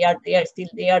that they are still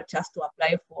there just to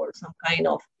apply for some kind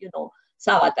of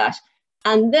sabotage.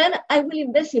 And then I will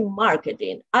invest in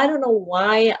marketing. I don't know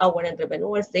why our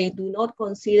entrepreneurs, they do not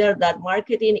consider that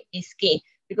marketing is key,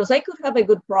 because I could have a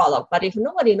good product, but if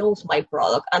nobody knows my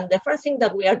product, and the first thing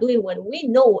that we are doing when we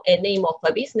know a name of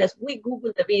a business, we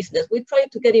Google the business, we try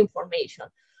to get information.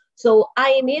 So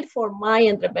I need for my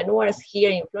entrepreneurs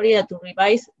here in Florida to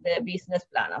revise the business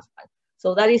plan as well.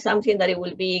 So that is something that it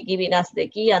will be giving us the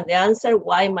key and the answer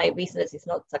why my business is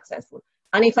not successful.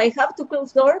 And if I have to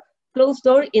close door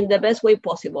in the best way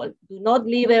possible. Do not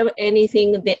leave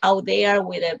anything out there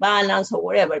with a balance or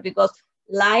whatever, because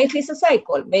life is a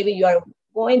cycle. Maybe you are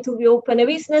going to reopen a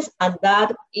business and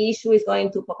that issue is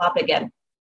going to pop up again.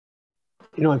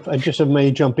 If I just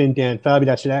may jump in, Dan, Fabi,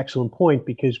 that's an excellent point,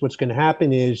 because what's going to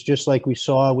happen is, just like we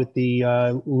saw with the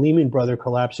Lehman Brothers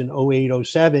collapse in 08,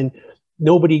 07,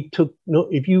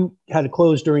 if you had to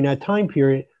close during that time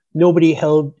period, nobody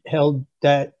held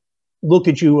that, looked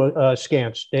at you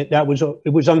askance. It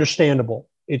was understandable.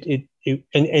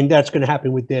 And that's going to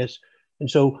happen with this. And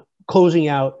so closing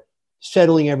out,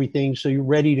 settling everything, so you're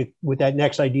ready to with that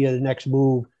next idea, the next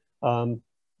move.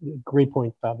 Great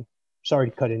point, Fabi.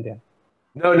 Sorry to cut in, Dan.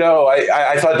 No,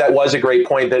 I thought that was a great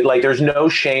point, that like there's no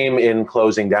shame in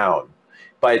closing down,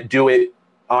 but do it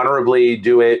honorably,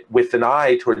 do it with an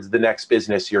eye towards the next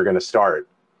business you're going to start.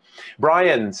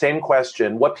 Brian, same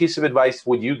question. What piece of advice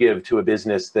would you give to a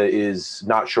business that is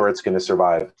not sure it's going to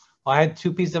survive? Well, I had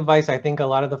two pieces of advice. I think a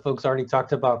lot of the folks already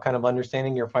talked about kind of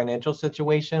understanding your financial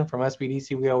situation. From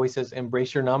SBDC, we always says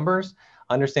embrace your numbers,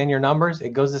 understand your numbers. It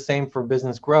goes the same for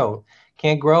business growth.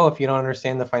 Can't grow if you don't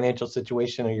understand the financial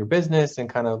situation of your business and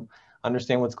kind of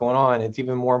understand what's going on. It's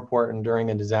even more important during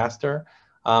a disaster.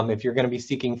 If you're going to be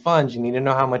seeking funds, you need to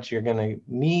know how much you're going to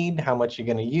need, how much you're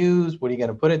going to use, what are you going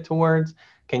to put it towards?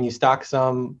 Can you stock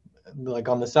some like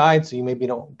on the side so you maybe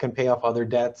can pay off other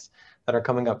debts that are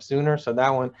coming up sooner? So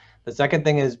that one. The second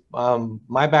thing is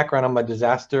my background. I'm a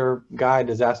disaster guy,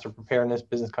 disaster preparedness,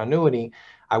 business continuity.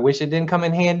 I wish it didn't come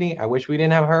in handy. I wish we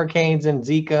didn't have hurricanes and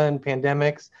Zika and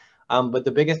pandemics. But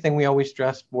the biggest thing we always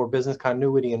stress for business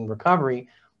continuity and recovery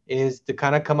is to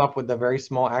kind of come up with a very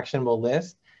small actionable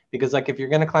list. Because like if you're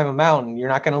going to climb a mountain, you're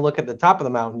not going to look at the top of the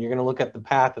mountain. You're going to look at the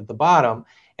path at the bottom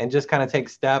and just kind of take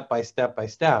step by step by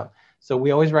step. So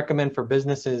we always recommend for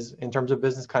businesses in terms of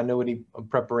business continuity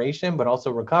preparation, but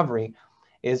also recovery,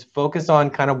 is focus on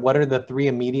kind of what are the 3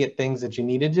 immediate things that you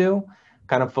need to do,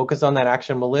 kind of focus on that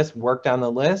actionable list, work down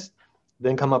the list,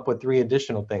 then come up with 3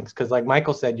 additional things. Because like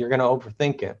Michael said, you're going to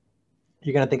overthink it.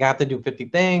 You're going to think I have to do 50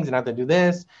 things and I have to do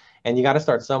this, and you got to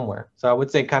start somewhere. So I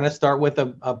would say kind of start with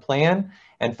a plan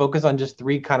and focus on just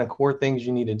 3 kind of core things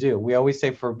you need to do. We always say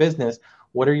for business,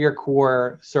 what are your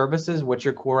core services? What's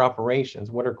your core operations?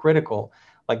 What are critical?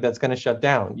 Like that's going to shut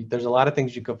down. There's a lot of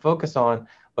things you could focus on,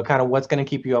 but kind of what's going to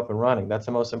keep you up and running. That's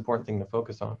the most important thing to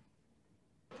focus on.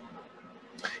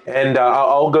 And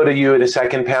I'll go to you in a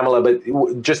second, Pamela,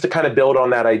 but just to kind of build on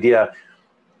that idea,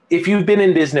 if you've been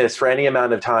in business for any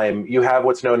amount of time, you have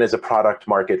what's known as a product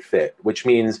market fit, which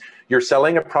means you're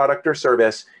selling a product or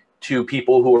service to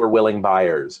people who are willing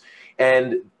buyers.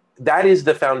 And that is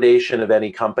the foundation of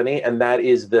any company. And that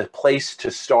is the place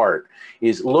to start,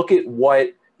 is look at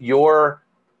what your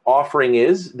offering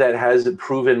is that has a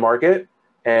proven market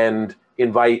and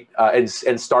invite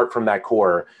and start from that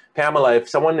core. Pamela, if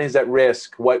someone is at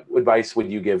risk, what advice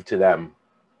would you give to them?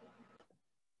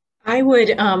 I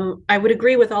would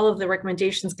agree with all of the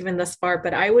recommendations given thus far,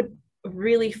 but I would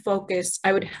really focus,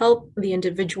 I would help the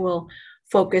individual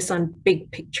focus on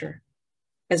big picture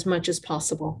as much as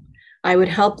possible. I would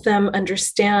help them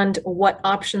understand what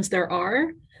options there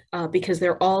are, because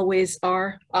there always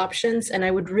are options. And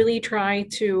I would really try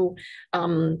to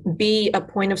be a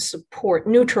point of support,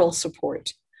 neutral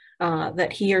support,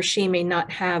 that he or she may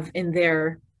not have in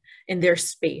their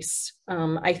space.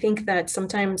 I think that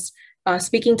sometimes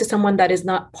speaking to someone that is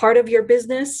not part of your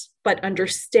business, but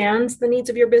understands the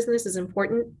needs of your business is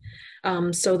important,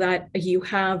 so that you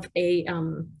have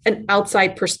an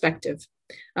outside perspective.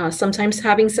 Sometimes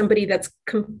having somebody that's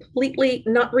completely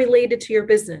not related to your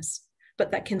business, but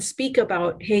that can speak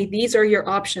about, hey, these are your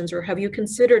options, or have you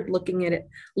considered looking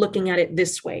at it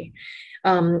this way?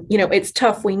 It's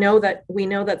tough. We know that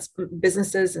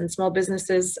businesses and small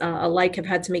businesses alike have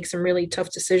had to make some really tough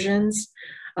decisions.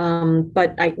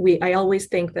 But I always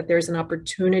think that there's an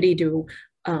opportunity to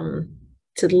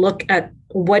look at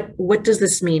what does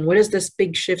this mean? What does this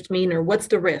big shift mean? Or what's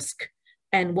the risk?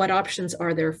 And what options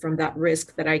are there from that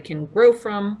risk that I can grow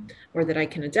from, or that I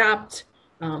can adapt?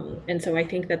 And so I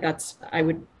think that I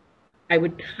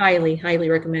would highly, highly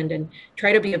recommend and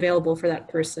try to be available for that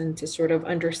person to sort of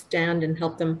understand and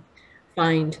help them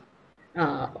find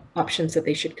options that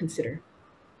they should consider.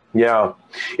 Yeah,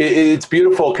 it's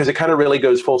beautiful because it kind of really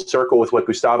goes full circle with what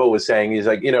Gustavo was saying. He's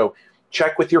like,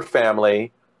 check with your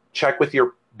family, check with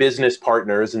your business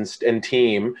partners and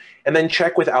team, and then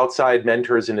check with outside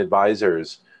mentors and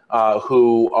advisors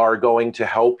who are going to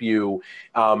help you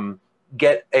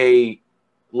get a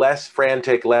less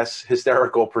frantic, less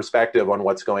hysterical perspective on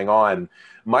what's going on.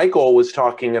 Michael was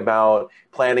talking about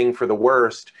planning for the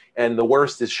worst, and the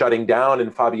worst is shutting down.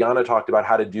 And Fabiana talked about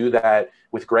how to do that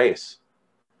with grace.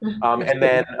 And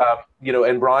then,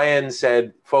 and Brian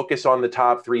said, focus on the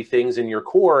top 3 things in your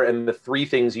core and the 3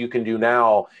 things you can do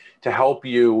now to help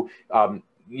you,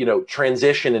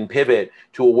 transition and pivot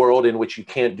to a world in which you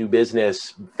can't do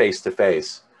business face to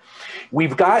face.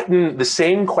 We've gotten the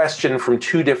same question from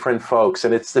 2 different folks,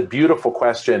 and it's the beautiful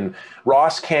question.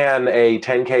 Ross Can, a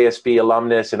 10KSB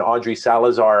alumnus, and Audrey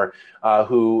Salazar,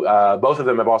 who both of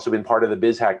them have also been part of the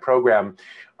BizHack program,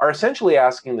 are essentially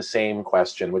asking the same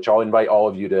question, which I'll invite all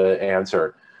of you to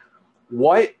answer.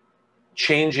 What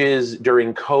changes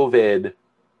during COVID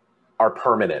are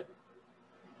permanent?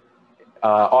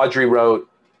 Audrey wrote,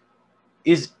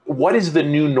 what is the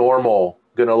new normal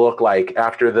going to look like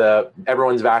after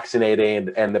everyone's vaccinated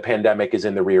and the pandemic is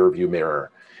in the rearview mirror?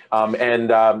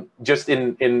 Just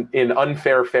in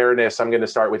unfair fairness, I'm going to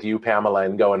start with you, Pamela,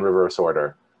 and go in reverse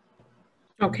order.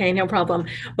 Okay, no problem.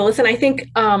 Well, listen, I think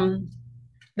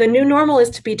the new normal is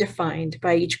to be defined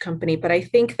by each company, but I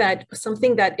think that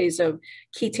something that is a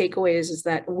key takeaway is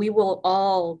that we will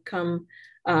all come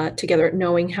together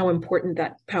knowing how important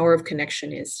that power of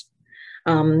connection is.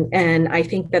 And I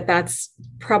think that that's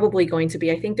probably going to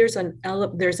be, I think there's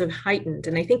a heightened,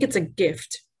 and I think it's a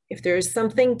gift. If there is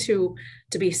something to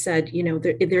be said,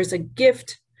 there's a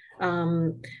gift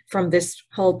from this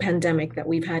whole pandemic that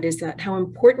we've had, is that how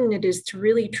important it is to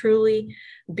really, truly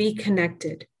be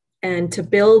connected and to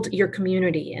build your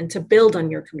community and to build on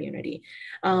your community.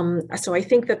 So I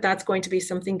think that that's going to be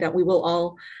something that we will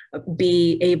all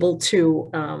be able to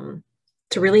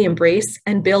really embrace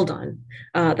and build on,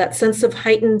 that sense of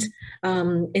heightened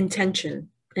intention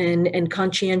and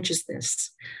conscientiousness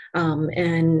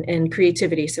and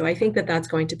creativity. So I think that that's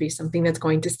going to be something that's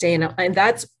going to stay. And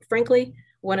that's frankly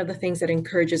one of the things that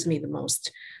encourages me the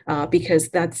most, because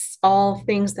that's all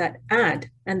things that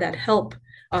add and that help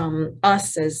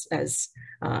us as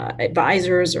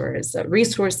advisors or as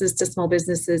resources to small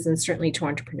businesses and certainly to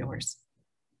entrepreneurs.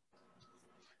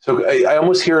 So I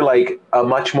almost hear like a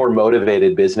much more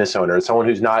motivated business owner, someone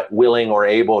who's not willing or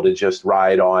able to just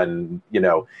ride on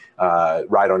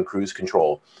cruise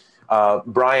control.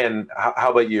 Brian,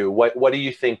 how about you? What do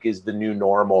you think is the new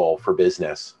normal for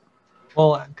business?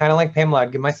 Well, kind of like Pamela,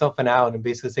 I'd give myself an out and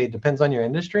basically say it depends on your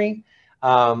industry.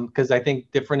 Because I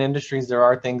think different industries, there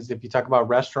are things, if you talk about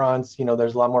restaurants,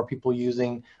 there's a lot more people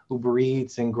using Uber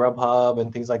Eats and Grubhub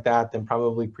and things like that than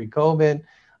probably pre-COVID.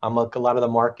 A lot of the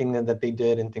marketing that they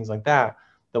did and things like that.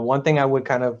 The one thing I would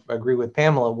kind of agree with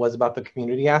Pamela was about the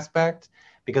community aspect,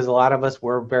 because a lot of us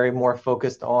were very more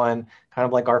focused on kind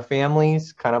of like our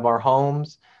families, kind of our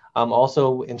homes,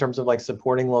 also in terms of like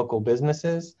supporting local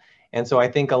businesses. And so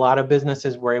I think a lot of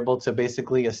businesses were able to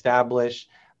basically establish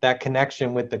that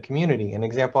connection with the community. An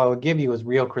example I would give you is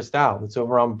Rio Cristal. It's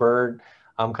over on Bird,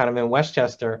 kind of in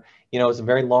Westchester. You know, it's a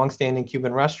very long-standing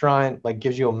Cuban restaurant, like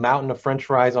gives you a mountain of French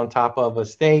fries on top of a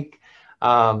steak.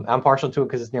 I'm partial to it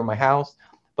because it's near my house,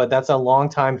 but that's a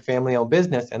long-time family-owned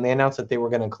business. And they announced that they were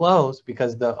going to close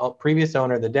because the previous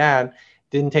owner, the dad,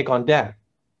 didn't take on debt.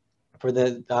 For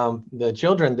the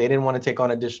children, they didn't want to take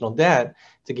on additional debt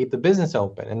to keep the business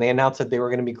open. And they announced that they were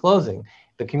going to be closing.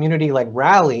 The community like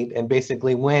rallied and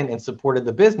basically went and supported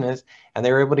the business, and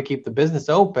they were able to keep the business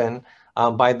open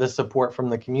by the support from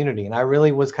the community. And I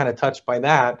really was kind of touched by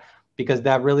that, because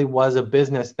that really was a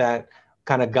business that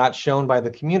kind of got shown by the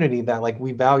community that like,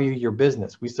 we value your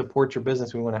business, we support your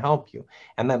business, we want to help you.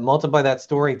 And then multiply that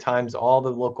story times all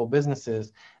the local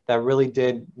businesses that really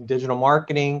did digital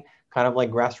marketing, kind of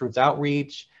like grassroots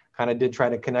outreach, kind of did try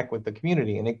to connect with the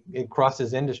community. And it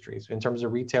crosses industries in terms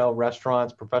of retail,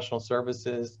 restaurants, professional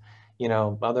services, you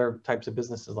know, other types of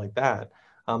businesses like that.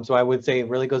 So I would say it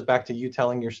really goes back to you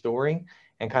telling your story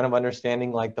and kind of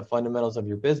understanding like the fundamentals of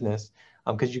your business,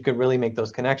 because you can really make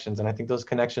those connections. And I think those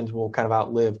connections will kind of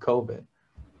outlive COVID.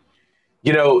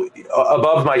 You know,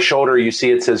 above my shoulder, you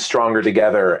see it says stronger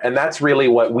together. And that's really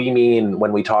what we mean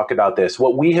when we talk about this.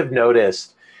 What we have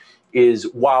noticed is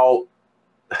while,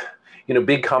 you know,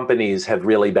 big companies have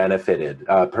really benefited,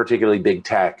 particularly big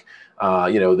tech,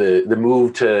 you know, the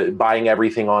move to buying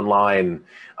everything online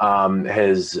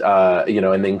has, you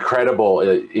know, an incredible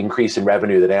increase in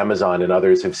revenue that Amazon and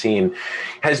others have seen,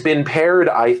 has been paired,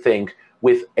 I think,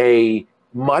 with a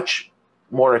much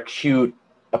more acute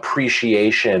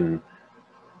appreciation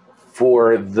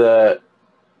for the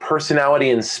personality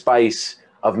and spice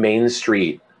of Main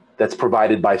Street that's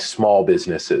provided by small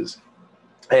businesses,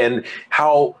 and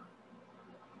how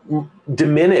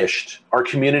diminished our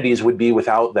communities would be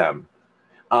without them.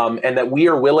 And that we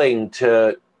are willing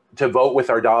to vote with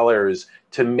our dollars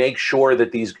to make sure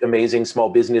that these amazing small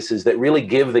businesses that really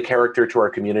give the character to our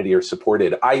community are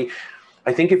supported. I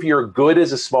think if you're good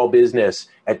as a small business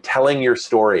at telling your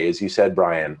story, as you said,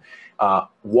 Brian,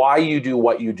 why you do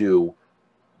what you do,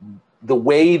 the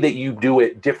way that you do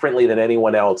it differently than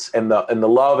anyone else, and the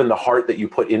love and the heart that you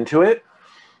put into it,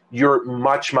 you're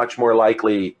much, much more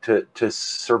likely to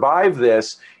survive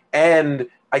this. And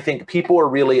I think people are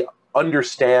really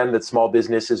understand that small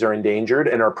businesses are endangered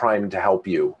and are primed to help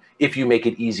you if you make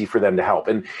it easy for them to help.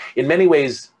 And in many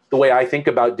ways, the way I think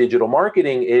about digital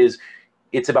marketing is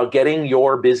it's about getting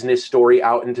your business story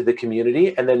out into the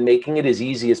community and then making it as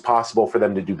easy as possible for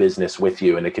them to do business with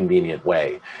you in a convenient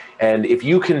way. And if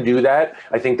you can do that,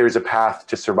 I think there's a path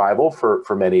to survival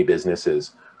for many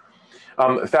businesses.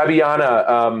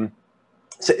 Fabiana,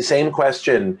 same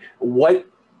question. What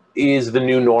is the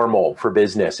new normal for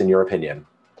business, in your opinion?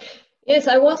 Yes,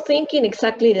 I was thinking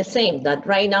exactly the same, that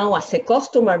right now as a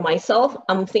customer myself,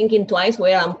 I'm thinking twice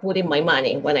where I'm putting my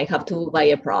money when I have to buy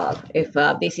a product. If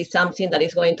this is something that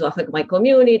is going to affect my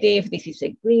community, if this is a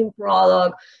green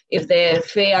product, if the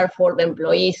fare for the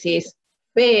employees is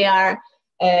fair,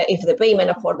 if the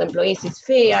payment for the employees is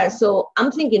fair. So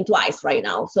I'm thinking twice right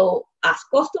now. So as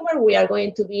customer, we are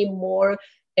going to be more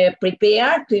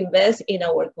prepared to invest in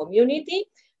our community.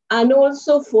 And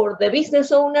also for the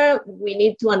business owner, we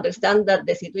need to understand that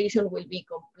the situation will be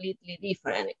completely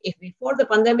different. If before the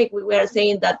pandemic, we were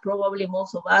saying that probably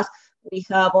most of us, we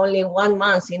have only 1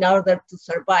 month in order to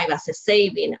survive as a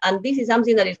saving. And this is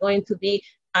something that is going to be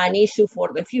an issue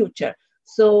for the future.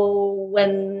 So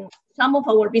when some of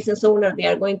our business owners, they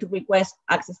are going to request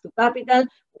access to capital,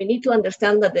 we need to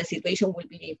understand that the situation will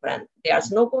be different.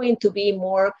 There's not going to be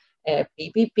more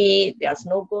PPP, there's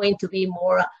not going to be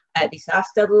more a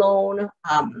disaster loan.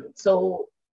 So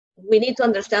we need to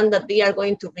understand that they are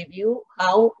going to review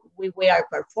how we were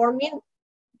performing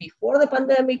before the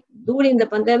pandemic, during the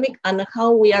pandemic, and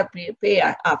how we are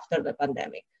prepared after the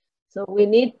pandemic. So we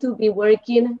need to be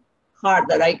working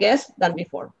harder, I guess, than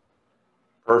before.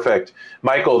 Perfect.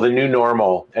 Michael, the new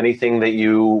normal, anything that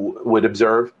you would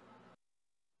observe?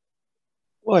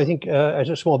 Well, I think as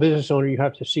a small business owner, you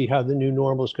have to see how the new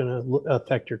normal is going to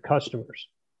affect your customers.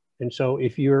 And so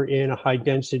if you're in a high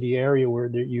density area where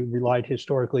you relied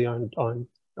historically on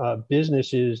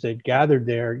businesses that gathered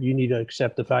there, you need to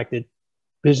accept the fact that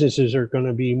businesses are going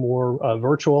to be more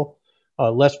virtual,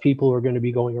 less people are going to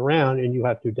be going around, and you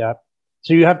have to adapt.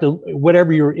 So you have to,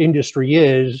 whatever your industry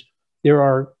is, there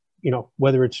are, you know,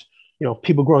 whether it's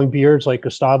people growing beards like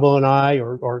Gustavo and I,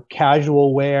 or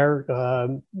casual wear.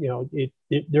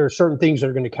 There are certain things that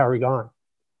are going to carry on.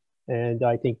 And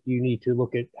I think you need to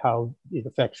look at how it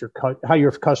affects how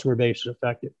your customer base is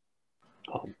affected.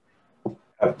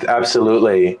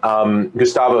 Absolutely.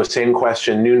 Gustavo, same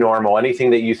question, new normal,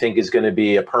 anything that you think is going to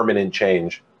be a permanent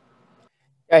change?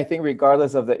 I think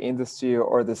regardless of the industry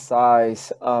or the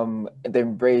size, the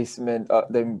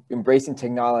embracing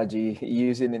technology,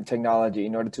 using technology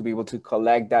in order to be able to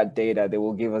collect that data that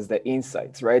will give us the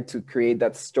insights, right? To create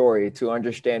that story, to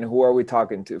understand who are we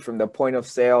talking to from the point of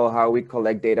sale, how we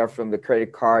collect data from the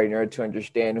credit card in order to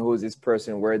understand who is this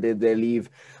person, where did they leave,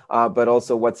 but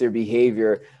also what's their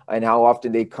behavior and how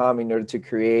often they come in order to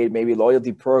create maybe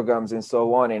loyalty programs and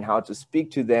so on, and how to speak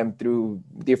to them through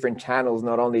different channels,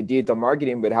 not only digital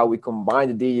marketing, but how we combine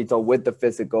the digital with the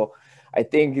physical. I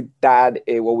think that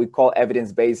what we call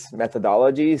evidence-based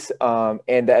methodologies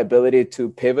and the ability to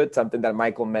pivot, something that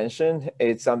Michael mentioned,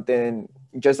 it's something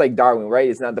just like Darwin, right?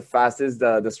 It's not the fastest,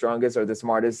 the strongest, or the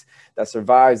smartest that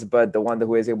survives, but the one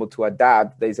who is able to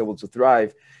adapt, that is able to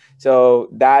thrive. So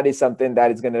that is something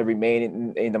that is going to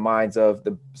remain in the minds of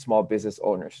the small business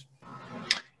owners.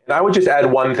 And I would just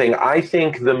add one thing. I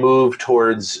think the move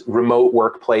towards remote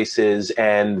workplaces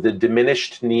and the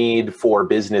diminished need for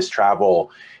business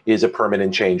travel is a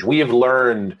permanent change. We have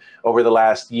learned over the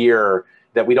last year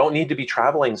that we don't need to be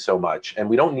traveling so much, and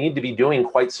we don't need to be doing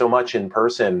quite so much in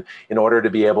person in order to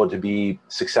be able to be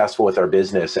successful with our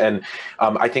business. And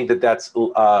I think that that's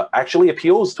actually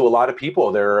appeals to a lot of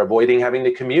people. They're avoiding having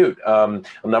to commute. A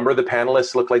number of the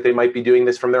panelists look like they might be doing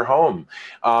this from their home.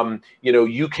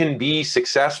 You can be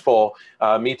successful,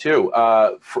 me too,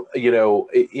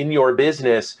 in your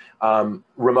business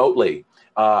remotely.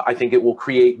 I think it will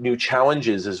create new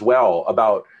challenges as well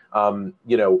about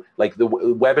like the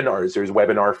webinars. There's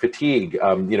webinar fatigue.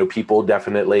 People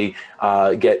definitely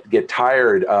get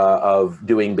tired of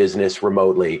doing business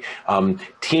remotely.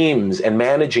 Teams and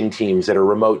managing teams that are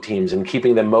remote teams and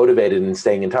keeping them motivated and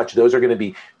staying in touch. Those are going to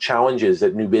be challenges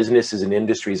that new businesses and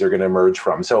industries are going to emerge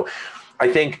from. So I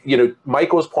think,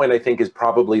 Michael's point, I think, is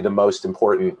probably the most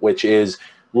important, which is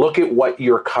look at what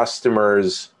your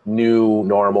customers' new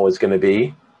normal is going to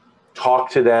be.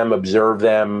 Talk to them, observe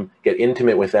them, get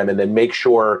intimate with them, and then make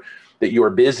sure that your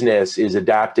business is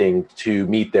adapting to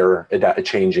meet their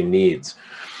changing needs.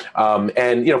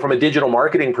 And from a digital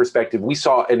marketing perspective, we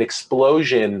saw an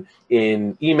explosion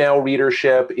in email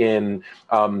readership, in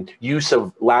use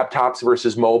of laptops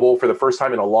versus mobile. For the first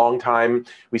time in a long time,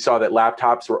 we saw that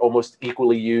laptops were almost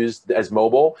equally used as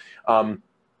mobile.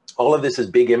 All of this has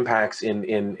big impacts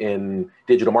in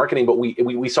digital marketing, but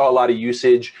we saw a lot of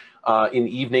usage in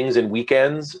evenings and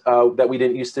weekends that we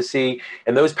didn't used to see.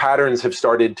 And those patterns have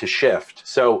started to shift.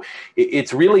 So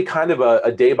it's really kind of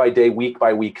a day-by-day,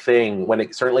 week-by-week thing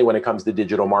certainly when it comes to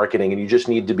digital marketing. And you just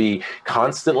need to be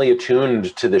constantly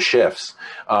attuned to the shifts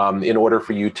in order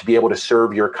for you to be able to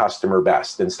serve your customer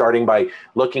best. And starting by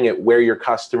looking at where your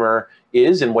customer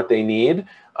is and what they need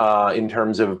in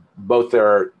terms of both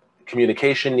their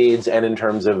communication needs and in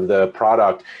terms of the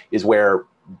product is where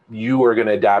you are going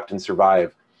to adapt and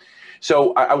survive.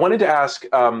 So I wanted to ask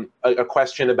a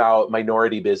question about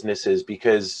minority businesses,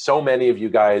 because so many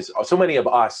of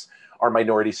us are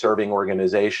minority serving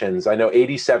organizations. I know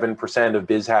 87% of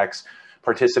BizHack's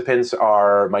participants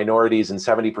are minorities and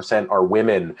 70% are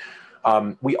women.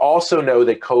 We also know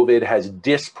that COVID has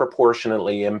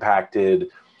disproportionately impacted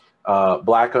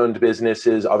Black-owned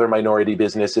businesses, other minority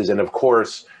businesses, and of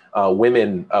course,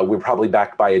 women. We're probably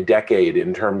back by a decade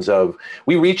in terms of,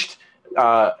 we reached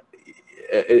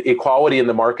equality in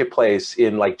the marketplace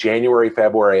in like January,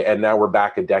 February, and now we're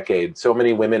back a decade. So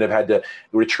many women have had to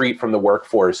retreat from the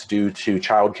workforce due to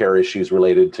childcare issues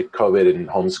related to COVID and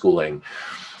homeschooling.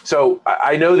 So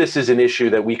I know this is an issue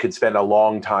that we could spend a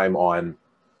long time on,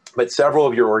 but several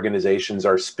of your organizations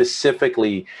are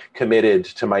specifically committed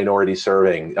to minority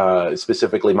serving,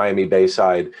 specifically Miami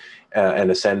Bayside and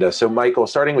Ascendus. So Michael,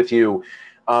 starting with you,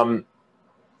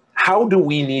 how do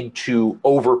we need to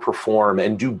overperform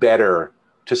and do better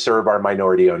to serve our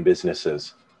minority-owned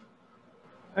businesses?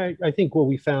 I think what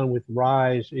we found with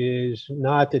Rise is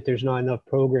not that there's not enough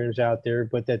programs out there,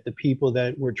 but that the people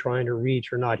that we're trying to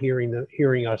reach are not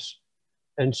hearing us.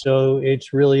 And so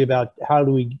it's really about how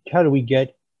do we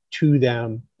get to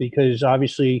them, because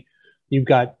obviously you've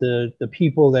got the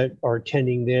people that are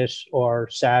attending this are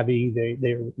savvy.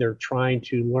 They're trying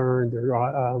to learn.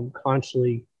 They're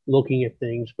constantly looking at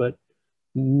things, but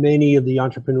many of the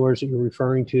entrepreneurs that you're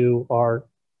referring to are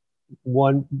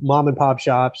one mom and pop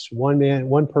shops,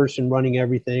 one person running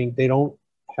everything. They don't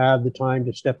have the time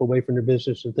to step away from their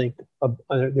business and think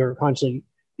they're constantly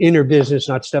in their business,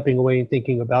 not stepping away and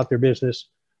thinking about their business.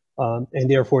 And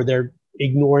therefore they're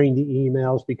ignoring the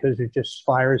emails because there's just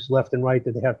fires left and right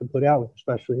that they have to put out,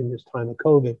 especially in this time of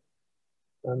COVID.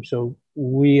 So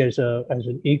we as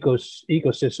an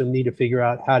ecosystem need to figure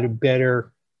out how to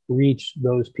better reach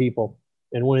those people.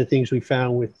 And one of the things we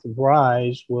found with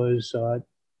Rise was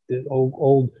the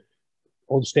old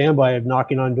standby of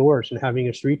knocking on doors and having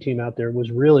a street team out there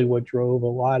was really what drove a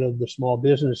lot of the small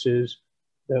businesses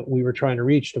that we were trying to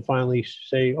reach to finally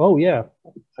say, oh yeah,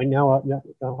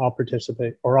 I'll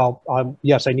participate, or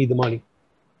yes, I need the money.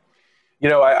 You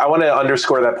know, I want to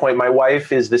underscore that point. My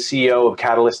wife is the CEO of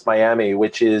Catalyst Miami,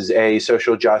 which is a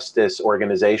social justice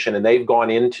organization, and they've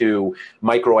gone into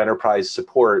micro enterprise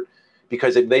support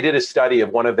because they did a study of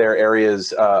one of their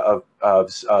areas of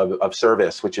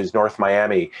service, which is North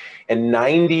Miami, and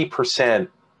 90%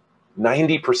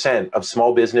 of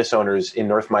small business owners in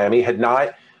North Miami had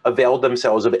not availed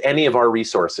themselves of any of our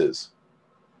resources.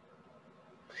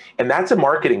 And that's a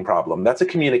marketing problem. That's a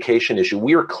communication issue.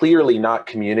 We are clearly not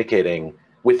communicating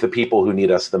with the people who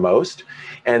need us the most.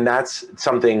 And that's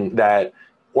something that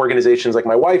organizations like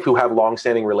my wife, who have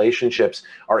longstanding relationships,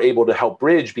 are able to help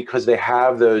bridge because they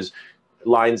have those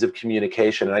lines of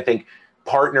communication. And I think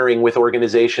partnering with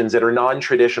organizations that are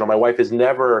non-traditional. My wife has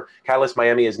never, Catalyst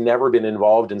Miami has never been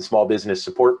involved in small business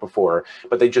support before,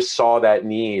 but they just saw that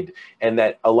need and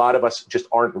that a lot of us just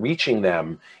aren't reaching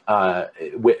them.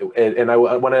 And I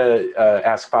want to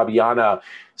ask Fabiana,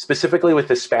 specifically with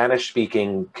the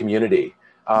Spanish-speaking community,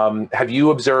 have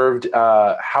you observed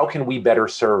how can we better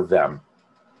serve them?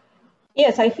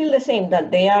 Yes, I feel the same,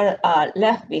 that they are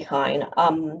left behind.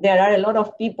 There are a lot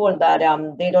of people that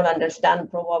they don't understand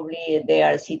probably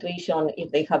their situation if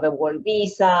they have a work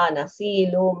visa, an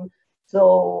asylum.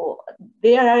 So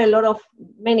there are a lot of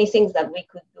many things that we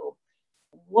could do.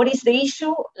 What is the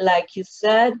issue? Like you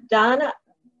said, Dan,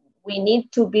 we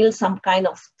need to build some kind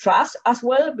of trust as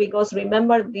well, because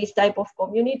remember, these type of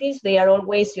communities, they are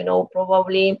always,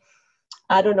 probably,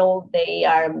 I don't know, they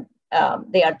are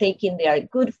taking their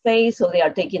good faith, or they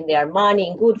are taking their money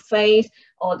in good faith,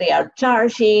 or they are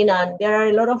charging, and there are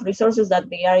a lot of resources that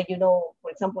they are,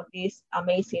 for example, this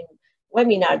amazing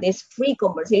webinar, this free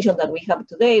conversation that we have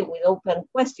today with open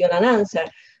question and answer.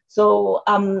 So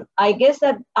I guess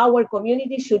that our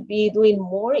community should be doing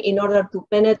more in order to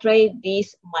penetrate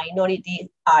these minority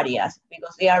areas,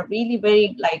 because they are really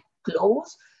very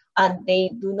close and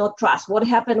they do not trust. What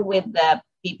happened with the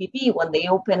PPP, when they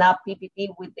open up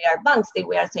PPP with their banks, they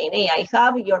were saying, hey, I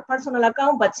have your personal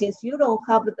account, but since you don't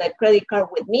have the credit card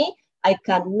with me, I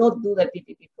cannot do the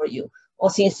PPP for you. Or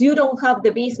since you don't have the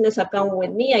business account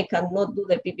with me, I cannot do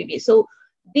the PPP. So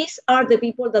these are the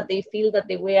people that they feel that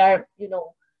they were,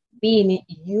 being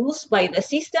used by the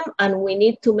system, and we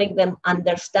need to make them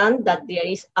understand that there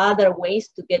is other ways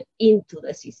to get into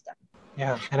the system.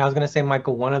 Yeah, and I was going to say,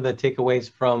 Michael, one of the takeaways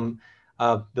from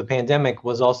the pandemic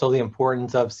was also the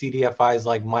importance of CDFIs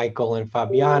like Michael and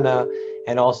Fabiana,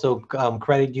 and also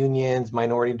credit unions,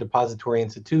 minority depository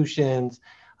institutions.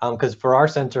 Because for our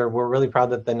center, we're really proud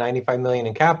that the 95 million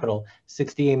in capital,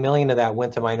 68 million of that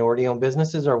went to minority-owned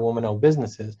businesses or woman-owned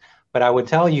businesses. But I would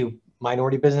tell you,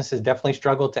 minority businesses definitely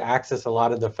struggled to access a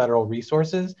lot of the federal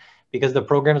resources because the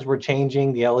programs were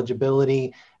changing, the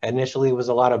eligibility. Initially, was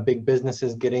a lot of big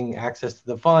businesses getting access to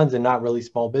the funds and not really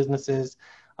small businesses.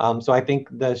 So I think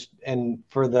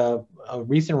for the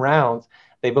recent rounds,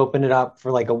 they've opened it up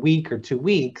for like a week or 2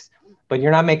 weeks, but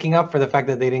you're not making up for the fact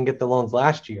that they didn't get the loans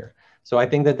last year. So I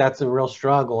think that that's a real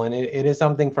struggle. And it is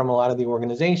something from a lot of the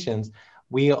organizations.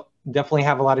 We definitely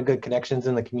have a lot of good connections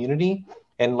in the community.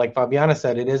 And like Fabiana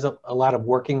said, it is a lot of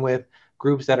working with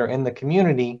groups that are in the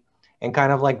community and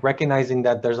kind of like recognizing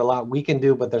that there's a lot we can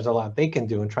do, but there's a lot they can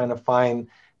do, and trying to find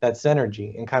that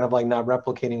synergy and kind of like not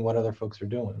replicating what other folks are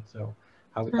doing. So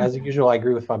as usual, I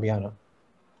agree with Fabiana.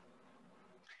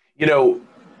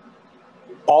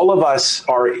 All of us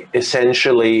are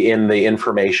essentially in the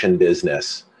information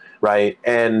business, right?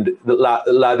 And la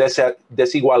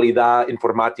desigualdad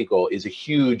informático is a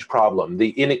huge problem.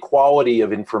 The inequality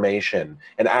of information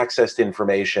and access to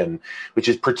information, which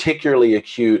is particularly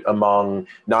acute among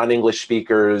non-English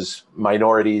speakers,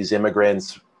 minorities,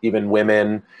 immigrants, even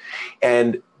women.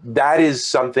 And that is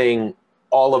something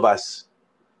all of us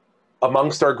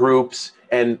amongst our groups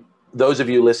and those of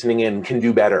you listening in can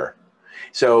do better.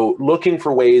 So looking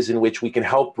for ways in which we can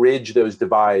help bridge those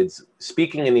divides,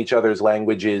 speaking in each other's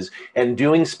languages, and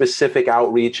doing specific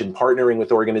outreach and partnering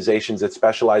with organizations that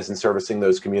specialize in servicing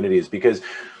those communities. Because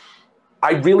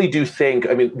I really do think,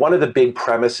 one of the big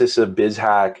premises of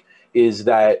BizHack is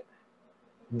that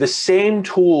the same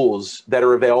tools that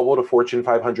are available to Fortune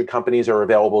 500 companies are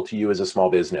available to you as a small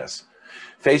business.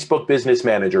 Facebook Business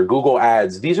Manager, Google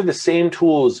Ads, these are the same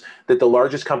tools that the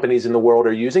largest companies in the world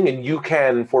are using, and you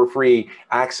can, for free,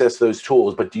 access those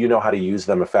tools, but do you know how to use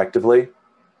them effectively?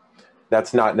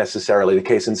 That's not necessarily the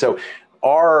case. And so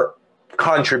our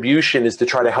contribution is to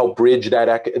try to help bridge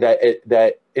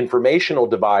that informational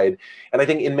divide. And I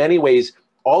think in many ways,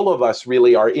 all of us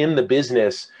really are in the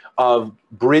business of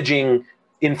bridging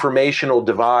informational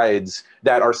divides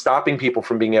that are stopping people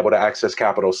from being able to access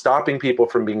capital, stopping people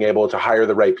from being able to hire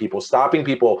the right people, stopping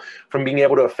people from being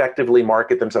able to effectively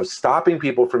market themselves, stopping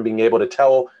people from being able to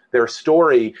tell their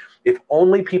story. If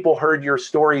only people heard your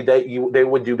story, they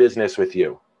would do business with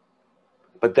you.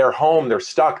 But they're home, they're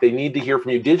stuck, they need to hear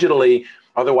from you digitally,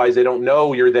 otherwise they don't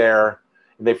know you're there,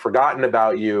 and they've forgotten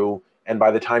about you, and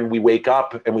by the time we wake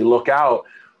up and we look out,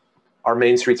 our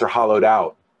main streets are hollowed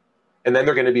out. And then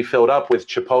they're going to be filled up with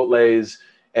Chipotles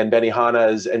and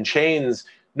Benihanas and chains.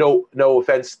 No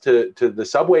offense to the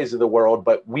Subways of the world,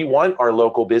 but we want our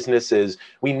local businesses.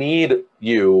 We need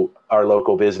you, our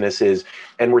local businesses,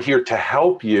 and we're here to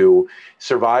help you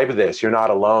survive this. You're not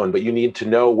alone, but you need to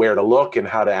know where to look and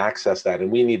how to access that,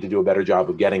 and we need to do a better job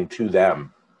of getting to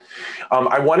them.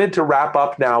 I wanted to wrap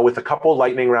up now with a couple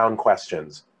lightning round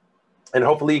questions. And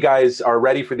hopefully you guys are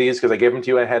ready for these because I gave them to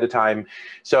you ahead of time.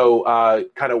 So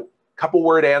kind of couple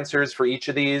word answers for each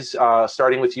of these,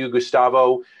 starting with you,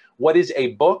 Gustavo. What is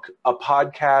a book, a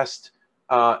podcast,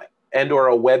 and or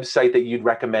a website that you'd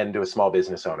recommend to a small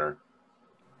business owner?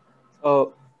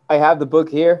 So I have the book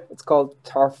here. It's called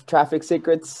Traffic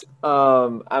Secrets.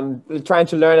 I'm trying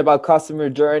to learn about customer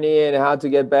journey and how to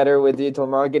get better with digital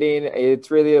marketing.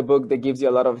 It's really a book that gives you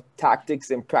a lot of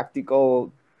tactics and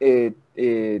practical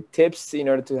tips in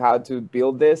order to how to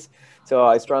build this. So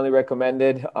I strongly recommend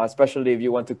it, especially if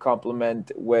you want to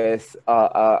complement with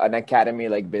an academy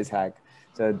like BizHack.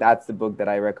 So that's the book that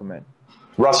I recommend.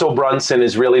 Russell Brunson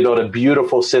has really built a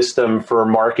beautiful system for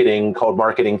marketing called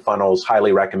Marketing Funnels.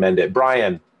 Highly recommend it.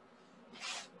 Brian.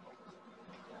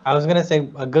 I was going to say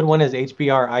a good one is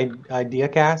HBR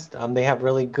IdeaCast. They have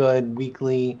really good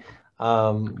weekly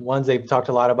ones. They've talked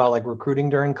a lot about like recruiting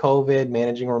during COVID,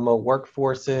 managing remote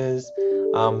workforces.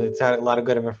 It's had a lot of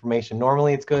good information.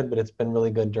 Normally it's good, but it's been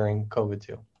really good during COVID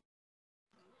too.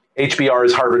 HBR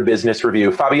is Harvard Business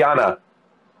Review. Fabiana.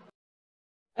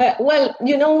 Well,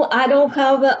 you know, I don't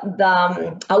have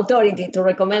the authority to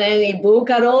recommend any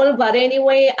book at all, but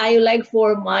anyway, I like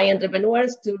for my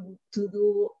entrepreneurs to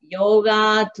do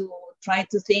yoga, to try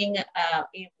to think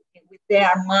with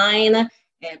their mind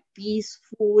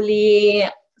peacefully,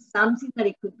 something that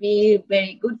it could be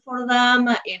very good for them.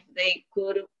 If they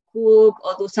could cook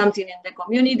or do something in the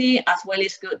community as well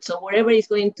is good. So wherever is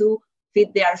going to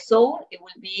fit their soul, it will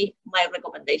be my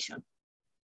recommendation.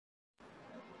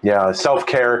 Yeah,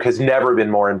 self-care has never been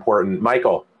more important.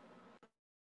 Michael.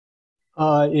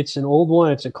 It's an old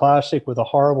one. It's a classic with a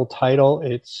horrible title.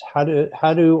 It's how to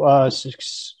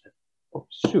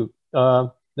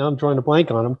now I'm drawing a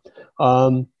blank on them.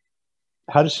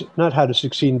 Not how to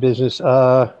succeed in business.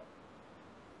 How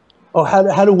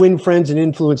to win friends and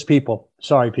influence people.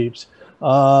 Sorry, peeps.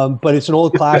 But it's an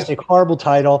old classic, horrible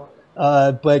title,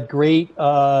 but great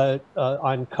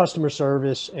on customer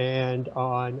service and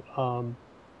on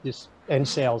and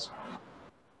sales.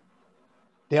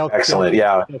 Excellent.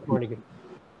 Yeah.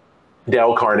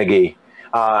 Dale Carnegie.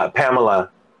 Pamela.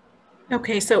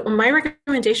 Okay, so my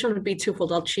recommendation would be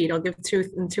twofold. I'll cheat. I'll give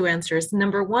two answers.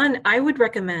 Number one, I would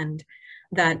recommend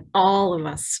that all of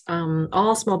us,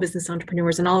 all small business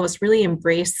entrepreneurs and all of us really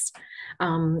embrace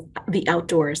the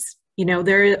outdoors. You know,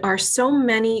 there are so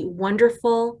many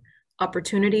wonderful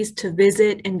opportunities to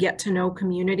visit and get to know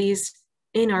communities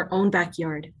in our own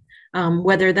backyard.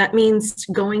 Whether that means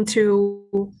going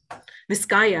to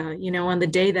Vizcaya, you know, on the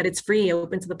day that it's free,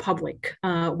 open to the public,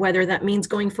 whether that means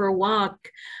going for a walk,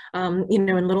 you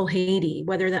know, in Little Haiti,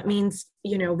 whether that means,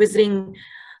 you know, visiting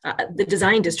the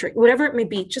design district, whatever it may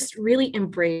be, just really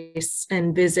embrace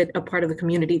and visit a part of the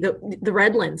community. The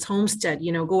Redlands, Homestead,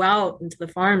 you know, go out into the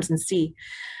farms and see.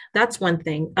 That's one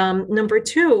thing. Number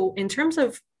two, in terms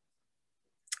of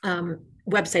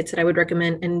websites that I would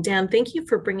recommend, and Dan, thank you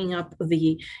for bringing up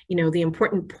the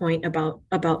important point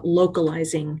about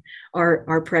localizing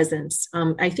our presence.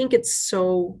 I think it's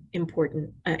so important.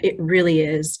 It really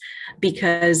is,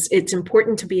 because it's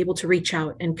important to be able to reach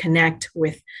out and connect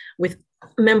with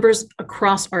members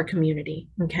across our community.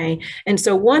 Okay, and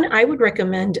so one, I would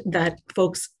recommend that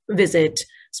folks visit,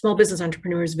 small business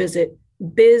entrepreneurs visit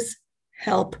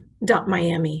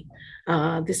bizhelp.miami.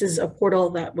 This is a portal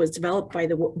that was developed by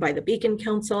the Beacon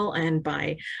Council and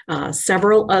by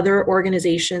several other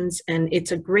organizations. And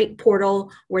it's a great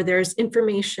portal where there's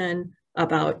information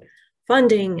about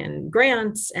funding and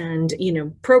grants and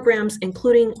programs,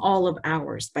 including all of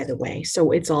ours, by the way.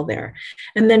 So it's all there.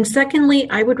 And then secondly,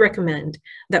 I would recommend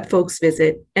that folks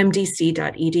visit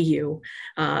mdc.edu.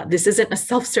 This isn't a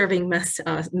self-serving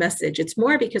message. It's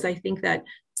more because I think that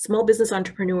small business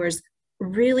entrepreneurs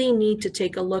really need to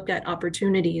take a look at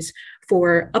opportunities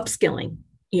for upskilling,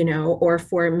 or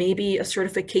for maybe a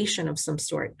certification of some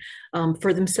sort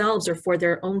for themselves or for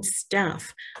their own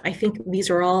staff. I think these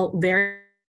are all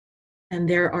and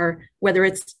there are, whether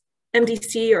it's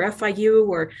MDC or FIU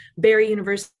or Barry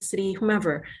University,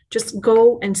 whomever, just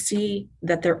go and see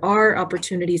that there are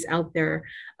opportunities out there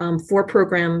for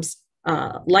programs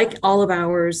like all of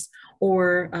ours,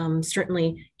 or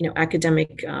certainly,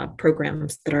 academic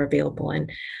programs that are available.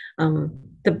 And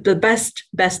the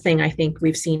best thing I think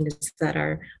we've seen is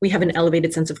that we have an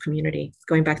elevated sense of community,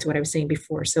 going back to what I was saying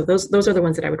before. So those are the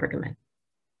ones that I would recommend.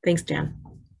 Thanks, Dan.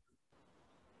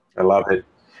 I love it.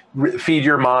 Feed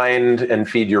your mind and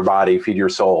feed your body, feed your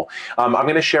soul. I'm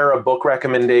going to share a book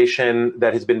recommendation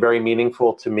that has been very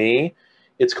meaningful to me.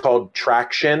 It's called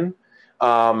Traction.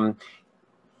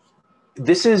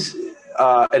 This is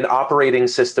an operating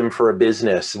system for a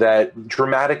business that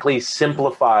dramatically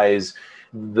simplifies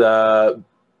the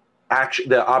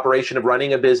operation of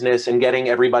running a business and getting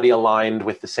everybody aligned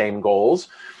with the same goals.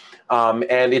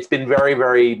 And it's been very,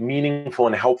 very meaningful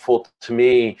and helpful to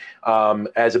me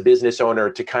as a business owner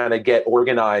to kind of get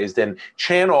organized and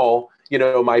channel,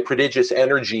 my prodigious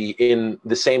energy in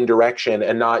the same direction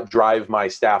and not drive my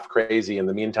staff crazy in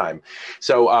the meantime.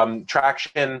 So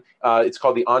Traction, it's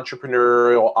called the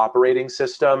Entrepreneurial Operating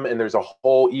System, and there's a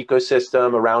whole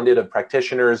ecosystem around it of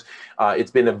practitioners.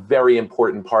 It's been a very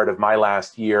important part of my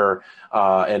last year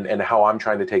and how I'm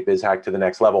trying to take BizHack to the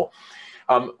next level.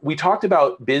 We talked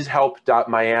about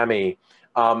bizhelp.miami,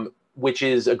 which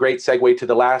is a great segue to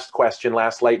the last question,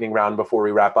 last lightning round before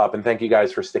we wrap up. And thank you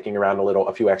guys for sticking around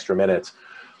a few extra minutes.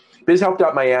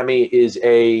 bizhelp.miami is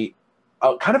a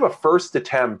kind of a first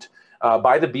attempt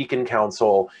by the Beacon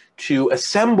Council to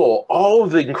assemble all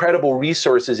of the incredible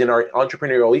resources in our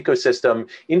entrepreneurial ecosystem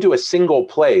into a single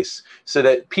place so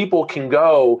that people can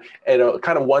go at a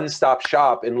kind of one-stop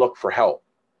shop and look for help.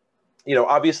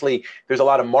 Obviously, there's a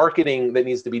lot of marketing that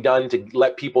needs to be done to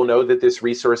let people know that this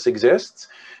resource exists.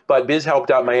 But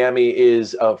bizhelp.miami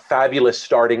is a fabulous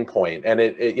starting point. And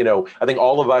I think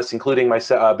all of us, including my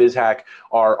BizHack,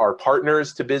 are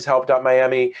partners to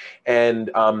bizhelp.miami. And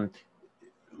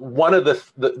one of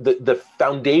the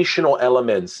foundational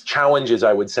elements, challenges,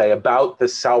 I would say, about the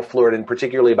South Florida, and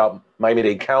particularly about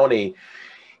Miami-Dade County,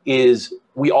 is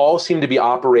we all seem to be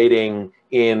operating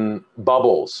in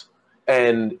bubbles.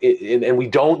 And we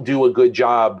don't do a good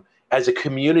job as a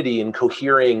community in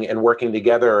cohering and working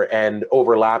together and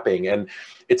overlapping. And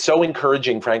it's so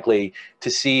encouraging, frankly, to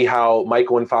see how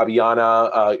Michael and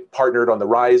Fabiana partnered on the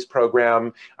RISE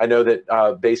program. I know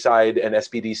that Bayside and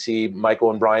SBDC,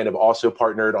 Michael and Brian, have also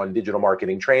partnered on digital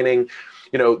marketing training.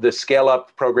 The Scale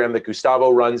Up program that Gustavo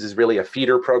runs is really a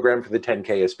feeder program for the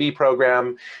 10KSB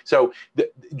program. So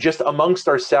just amongst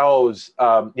ourselves,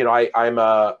 I'm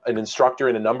an instructor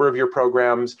in a number of your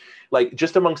programs. Like,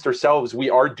 just amongst ourselves, we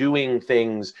are doing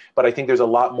things, but I think there's a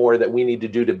lot more that we need to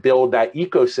do to build that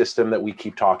ecosystem that we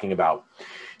keep talking about.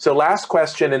 So last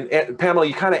question, and Pamela,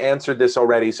 you kind of answered this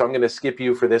already, so I'm going to skip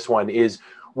you for this one, is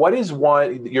what is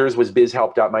one, yours was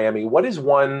bizhelp.miami, what is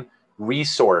one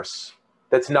resource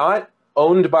that's not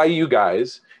owned by you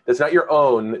guys, that's not your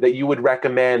own, that you would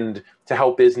recommend to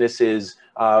help businesses,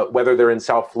 whether they're in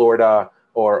South Florida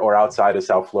or outside of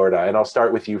South Florida? And I'll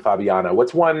start with you, Fabiana.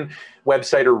 What's one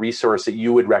website or resource that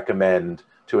you would recommend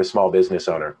to a small business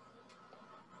owner?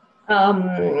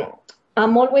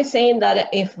 I'm always saying that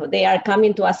if they are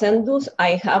coming to Ascendus,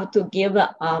 I have to give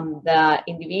the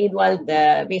individual,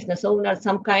 the business owner,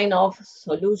 some kind of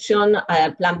solution,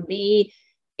 plan B,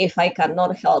 if I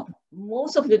cannot help.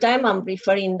 Most of the time, I'm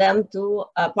referring them to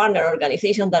a partner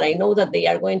organization that I know that they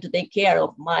are going to take care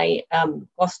of my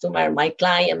customer, my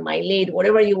client, my lead,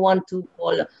 whatever you want to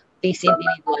call this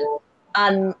individual.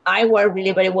 And I work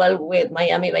really very well with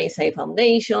Miami Bayside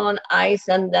Foundation. I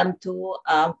send them to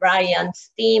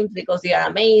Brian's team because they are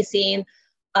amazing.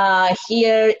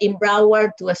 Here in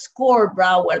Broward, to Score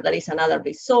Broward, that is another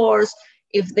resource.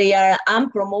 If they are, I'm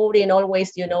promoting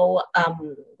always,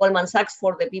 Goldman Sachs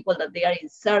for the people that they are in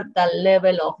certain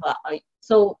level of,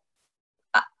 so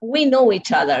we know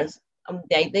each other.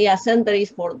 The idea center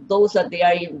is for those that they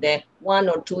are in the 1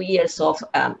 or 2 years of,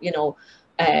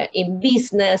 in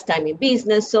business, time in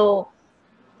business. So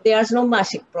there's no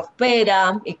magic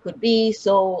Prospera, it could be.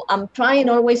 So I'm trying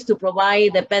always to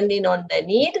provide, depending on the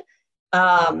need.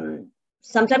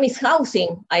 Sometimes it's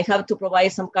housing. I have to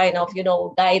provide some kind of,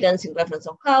 guidance in reference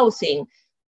of housing.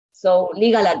 So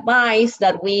legal advice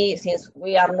that since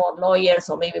we are not lawyers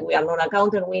or maybe we are not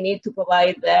accountants, we need to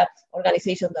provide the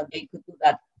organization that they could do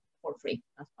that for free.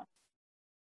 That's fine.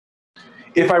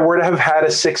 If I were to have had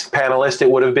a sixth panelist, it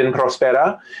would have been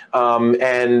Prospera.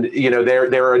 And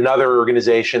they're another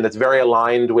organization that's very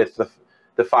aligned with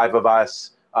the five of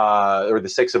us, or the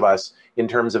six of us, in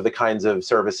terms of the kinds of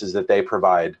services that they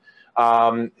provide.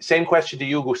 Same question to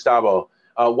you, Gustavo.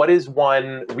 What is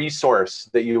one resource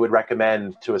that you would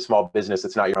recommend to a small business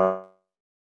that's not your own?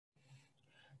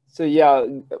 So yeah,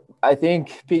 I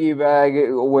think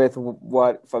piggyback with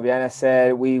what Fabiana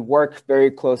said, we work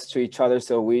very close to each other,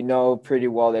 so we know pretty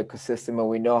well the ecosystem and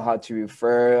we know how to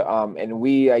refer. And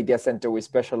we, Idea Center, we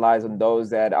specialize on those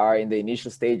that are in the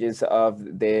initial stages of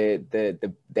the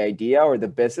idea or the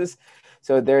business.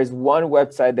 So there's one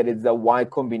website that is the Y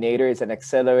Combinator. It's an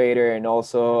accelerator and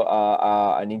also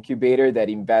an incubator that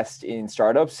invests in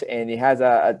startups, and it has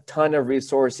a ton of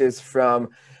resources from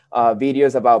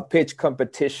videos about pitch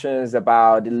competitions,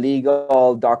 about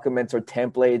legal documents or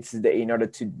templates in order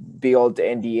to build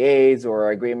NDAs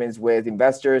or agreements with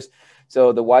investors.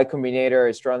 So the Y Combinator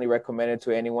is strongly recommended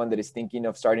to anyone that is thinking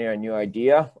of starting a new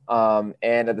idea. And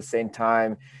at the same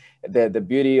time, the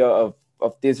beauty of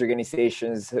these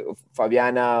organizations,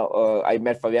 Fabiana, I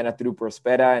met Fabiana through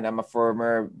Prospera, and I'm a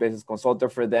former business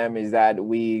consultant for them, is that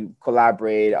we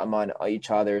collaborate among each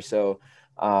other. So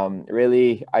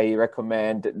really, I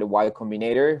recommend the Y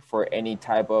Combinator for any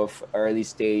type of early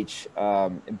stage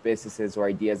businesses or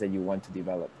ideas that you want to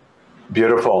develop.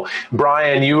 Beautiful.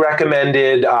 Brian, you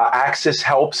recommended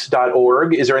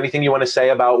accesshelps.org. Is there anything you want to say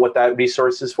about what that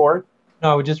resource is for?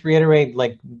 No, I would just reiterate,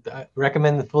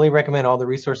 fully recommend all the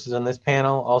resources on this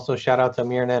panel. Also, shout out to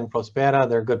Mirna and Prospera.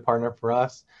 They're a good partner for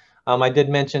us. I did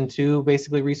mention two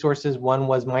basically resources. One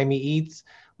was Miami Eats,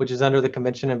 which is under the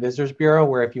Convention and Visitors Bureau,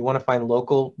 where if you want to find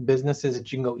local businesses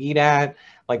that you can go eat at,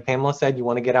 like Pamela said, you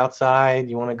want to get outside,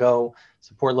 you want to go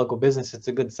support local business, it's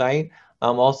a good site.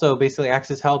 Also, basically,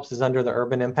 Access Helps is under the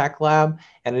Urban Impact Lab,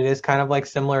 and it is kind of like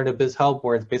similar to BizHelp,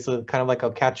 where it's basically kind of like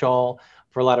a catch-all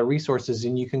for a lot of resources,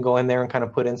 and you can go in there and kind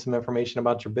of put in some information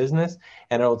about your business,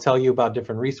 and it'll tell you about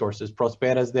different resources.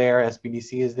 Prospera is there,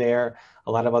 SBDC is there,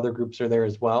 a lot of other groups are there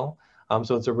as well.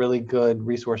 So it's a really good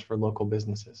resource for local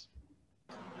businesses.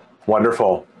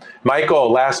 Wonderful. Michael,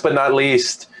 last but not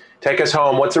least, take us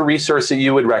home. What's a resource that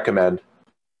you would recommend?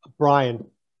 Brian.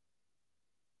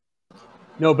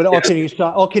 No, but all kidding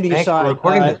aside. We're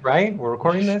recording this, right? We're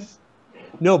recording this?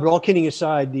 No, but all kidding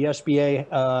aside, the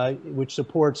SBA, which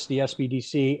supports the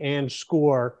SBDC and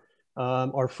SCORE,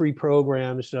 are free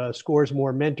programs. SCORE is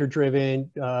more mentor-driven.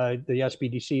 The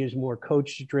SBDC is more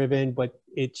coach-driven, but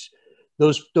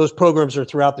those programs are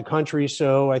throughout the country.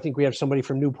 So I think we have somebody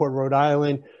from Newport, Rhode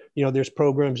Island. There's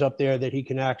programs up there that he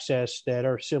can access that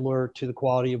are similar to the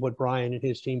quality of what Brian and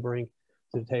his team bring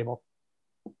to the table.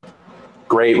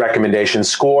 Great recommendation.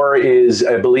 SCORE is,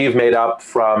 I believe, made up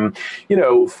from,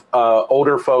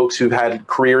 older folks who've had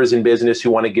careers in business who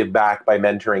want to give back by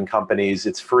mentoring companies.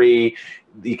 It's free.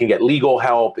 You can get legal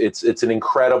help. It's an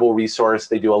incredible resource.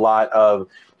 They do a lot of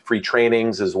free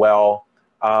trainings as well.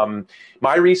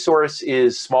 My resource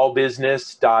is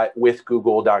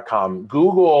smallbusiness.withgoogle.com.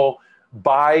 Google,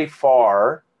 by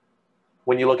far,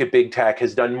 when you look at big tech,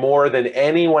 has done more than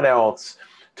anyone else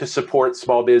to support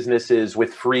small businesses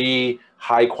with free,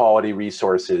 high-quality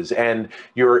resources. And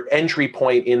your entry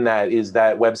point in that is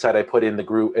that website I put in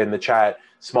the chat,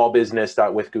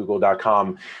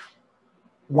 smallbusiness.withgoogle.com.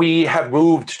 We have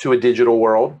moved to a digital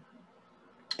world.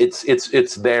 It's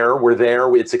there. We're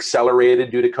there. It's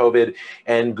accelerated due to COVID,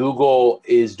 and Google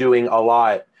is doing a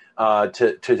lot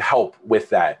to help with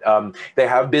that. They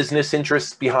have business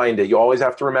interests behind it. You always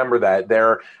have to remember that.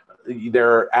 Their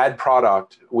ad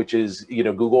product, which is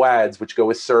Google Ads, which go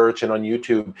with search and on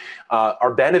YouTube,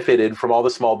 are benefited from all the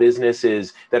small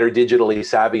businesses that are digitally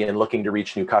savvy and looking to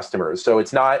reach new customers. So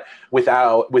it's not with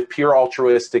pure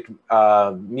altruistic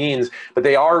means, but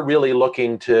they are really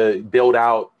looking to build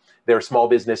out their small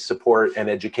business support and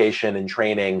education and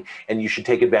training, and you should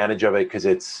take advantage of it because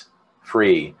it's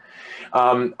free.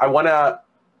 I want to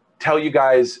tell you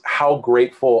guys how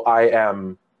grateful I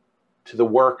am to the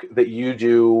work that you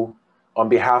do on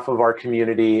behalf of our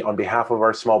community, on behalf of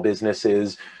our small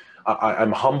businesses.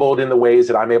 I'm humbled in the ways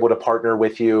that I'm able to partner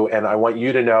with you, and I want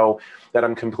you to know that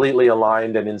I'm completely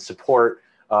aligned and in support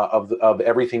of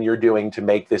everything you're doing to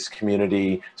make this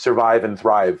community survive and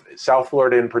thrive. South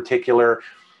Florida in particular,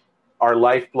 our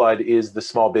lifeblood is the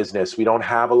small business. We don't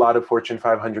have a lot of Fortune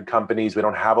 500 companies. We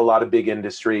don't have a lot of big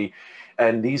industry.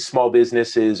 And these small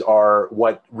businesses are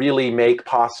what really make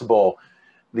possible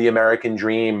the American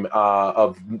dream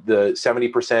of the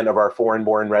 70% of our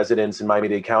foreign-born residents in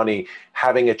Miami-Dade County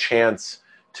having a chance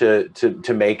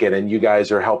to make it. And you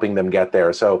guys are helping them get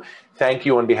there. So thank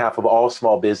you on behalf of all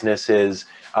small businesses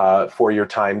for your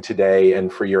time today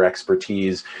and for your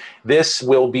expertise. This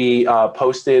will be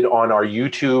posted on our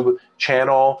YouTube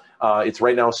channel. It's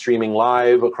right now streaming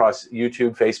live across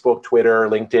YouTube, Facebook, Twitter,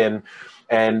 LinkedIn,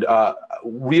 and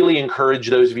really encourage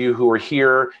those of you who are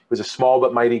here. It was a small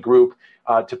but mighty group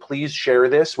to please share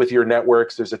this with your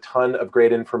networks. There's a ton of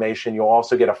great information. You'll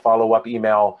also get a follow-up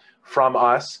email from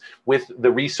us with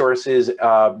the resources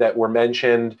that were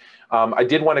mentioned. I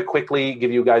did want to quickly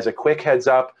give you guys a quick heads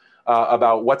up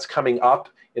about what's coming up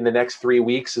in the next 3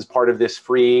 weeks as part of this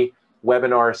free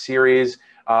webinar series.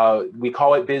 We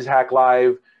call it BizHack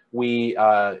Live. We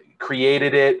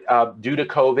created it due to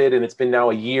COVID, and it's been now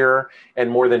a year and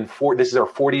more than this is our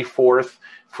 44th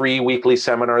free weekly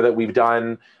seminar that we've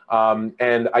done.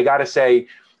 And I got to say,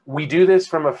 we do this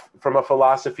from a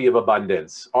philosophy of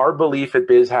abundance. Our belief at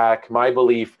BizHack, my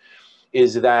belief,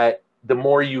 is that the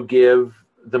more you give,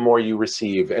 the more you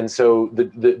receive. And so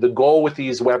the goal with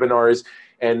these webinars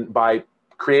and by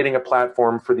creating a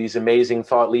platform for these amazing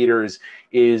thought leaders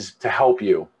is to help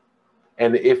you.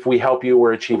 And if we help you,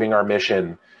 we're achieving our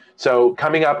mission. So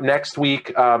coming up next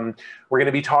week, we're going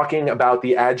to be talking about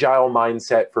the agile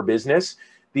mindset for business.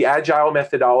 The agile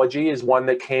methodology is one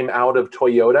that came out of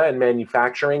Toyota and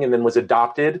manufacturing and then was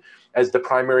adopted as the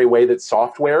primary way that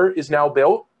software is now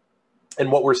built.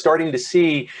 And what we're starting to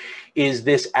see is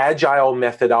this agile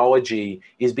methodology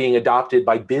is being adopted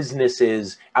by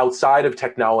businesses outside of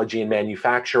technology and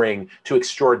manufacturing to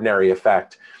extraordinary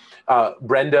effect.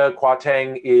 Brenda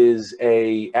Quateng is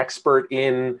an expert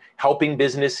in helping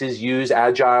businesses use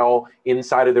agile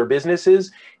inside of their businesses.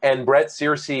 And Brett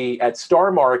Searcy at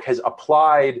Starmark has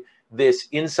applied this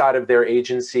inside of their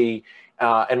agency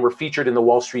and were featured in the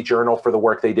Wall Street Journal for the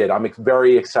work they did. I'm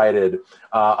very excited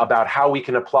about how we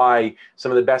can apply some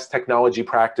of the best technology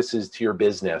practices to your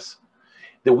business.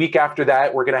 The week after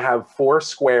that, we're going to have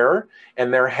Foursquare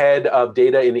and their head of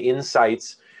data and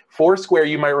insights. Foursquare,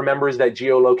 you might remember, is that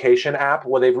geolocation app.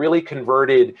 Well, they've really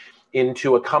converted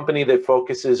into a company that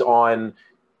focuses on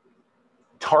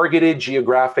targeted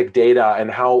geographic data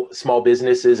and how small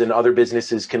businesses and other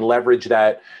businesses can leverage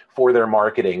that for their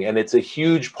marketing. And it's a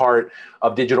huge part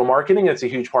of digital marketing. It's a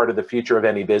huge part of the future of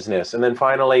any business. And then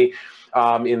finally,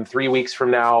 in 3 weeks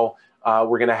from now,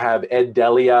 we're going to have Ed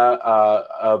Delia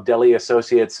of Delia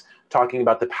Associates talking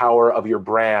about the power of your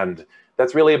brand.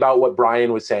 That's really about what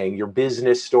Brian was saying, your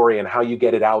business story and how you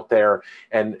get it out there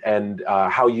and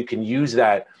how you can use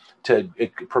that to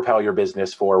propel your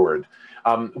business forward.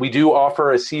 We do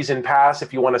offer a season pass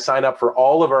if you want to sign up for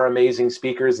all of our amazing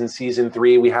speakers in season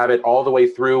 3. We have it all the way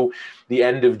through the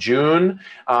end of June.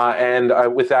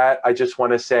 With that, I just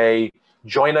want to say,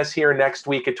 join us here next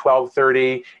week at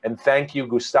 12:30. And thank you,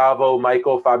 Gustavo,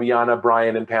 Michael, Fabiana,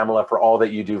 Brian, and Pamela for all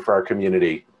that you do for our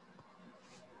community.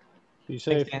 Be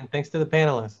safe. Thanks, Dan. Thanks to the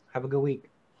panelists. Have a good week.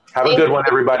 Have a good one,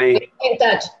 everybody. In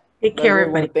touch. Take care,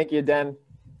 everybody. Thank you, Dan.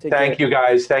 Thank you,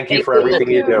 guys. Thank you for everything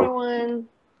you do.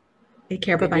 Take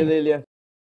care. Bye-bye. Thank you, Lilia.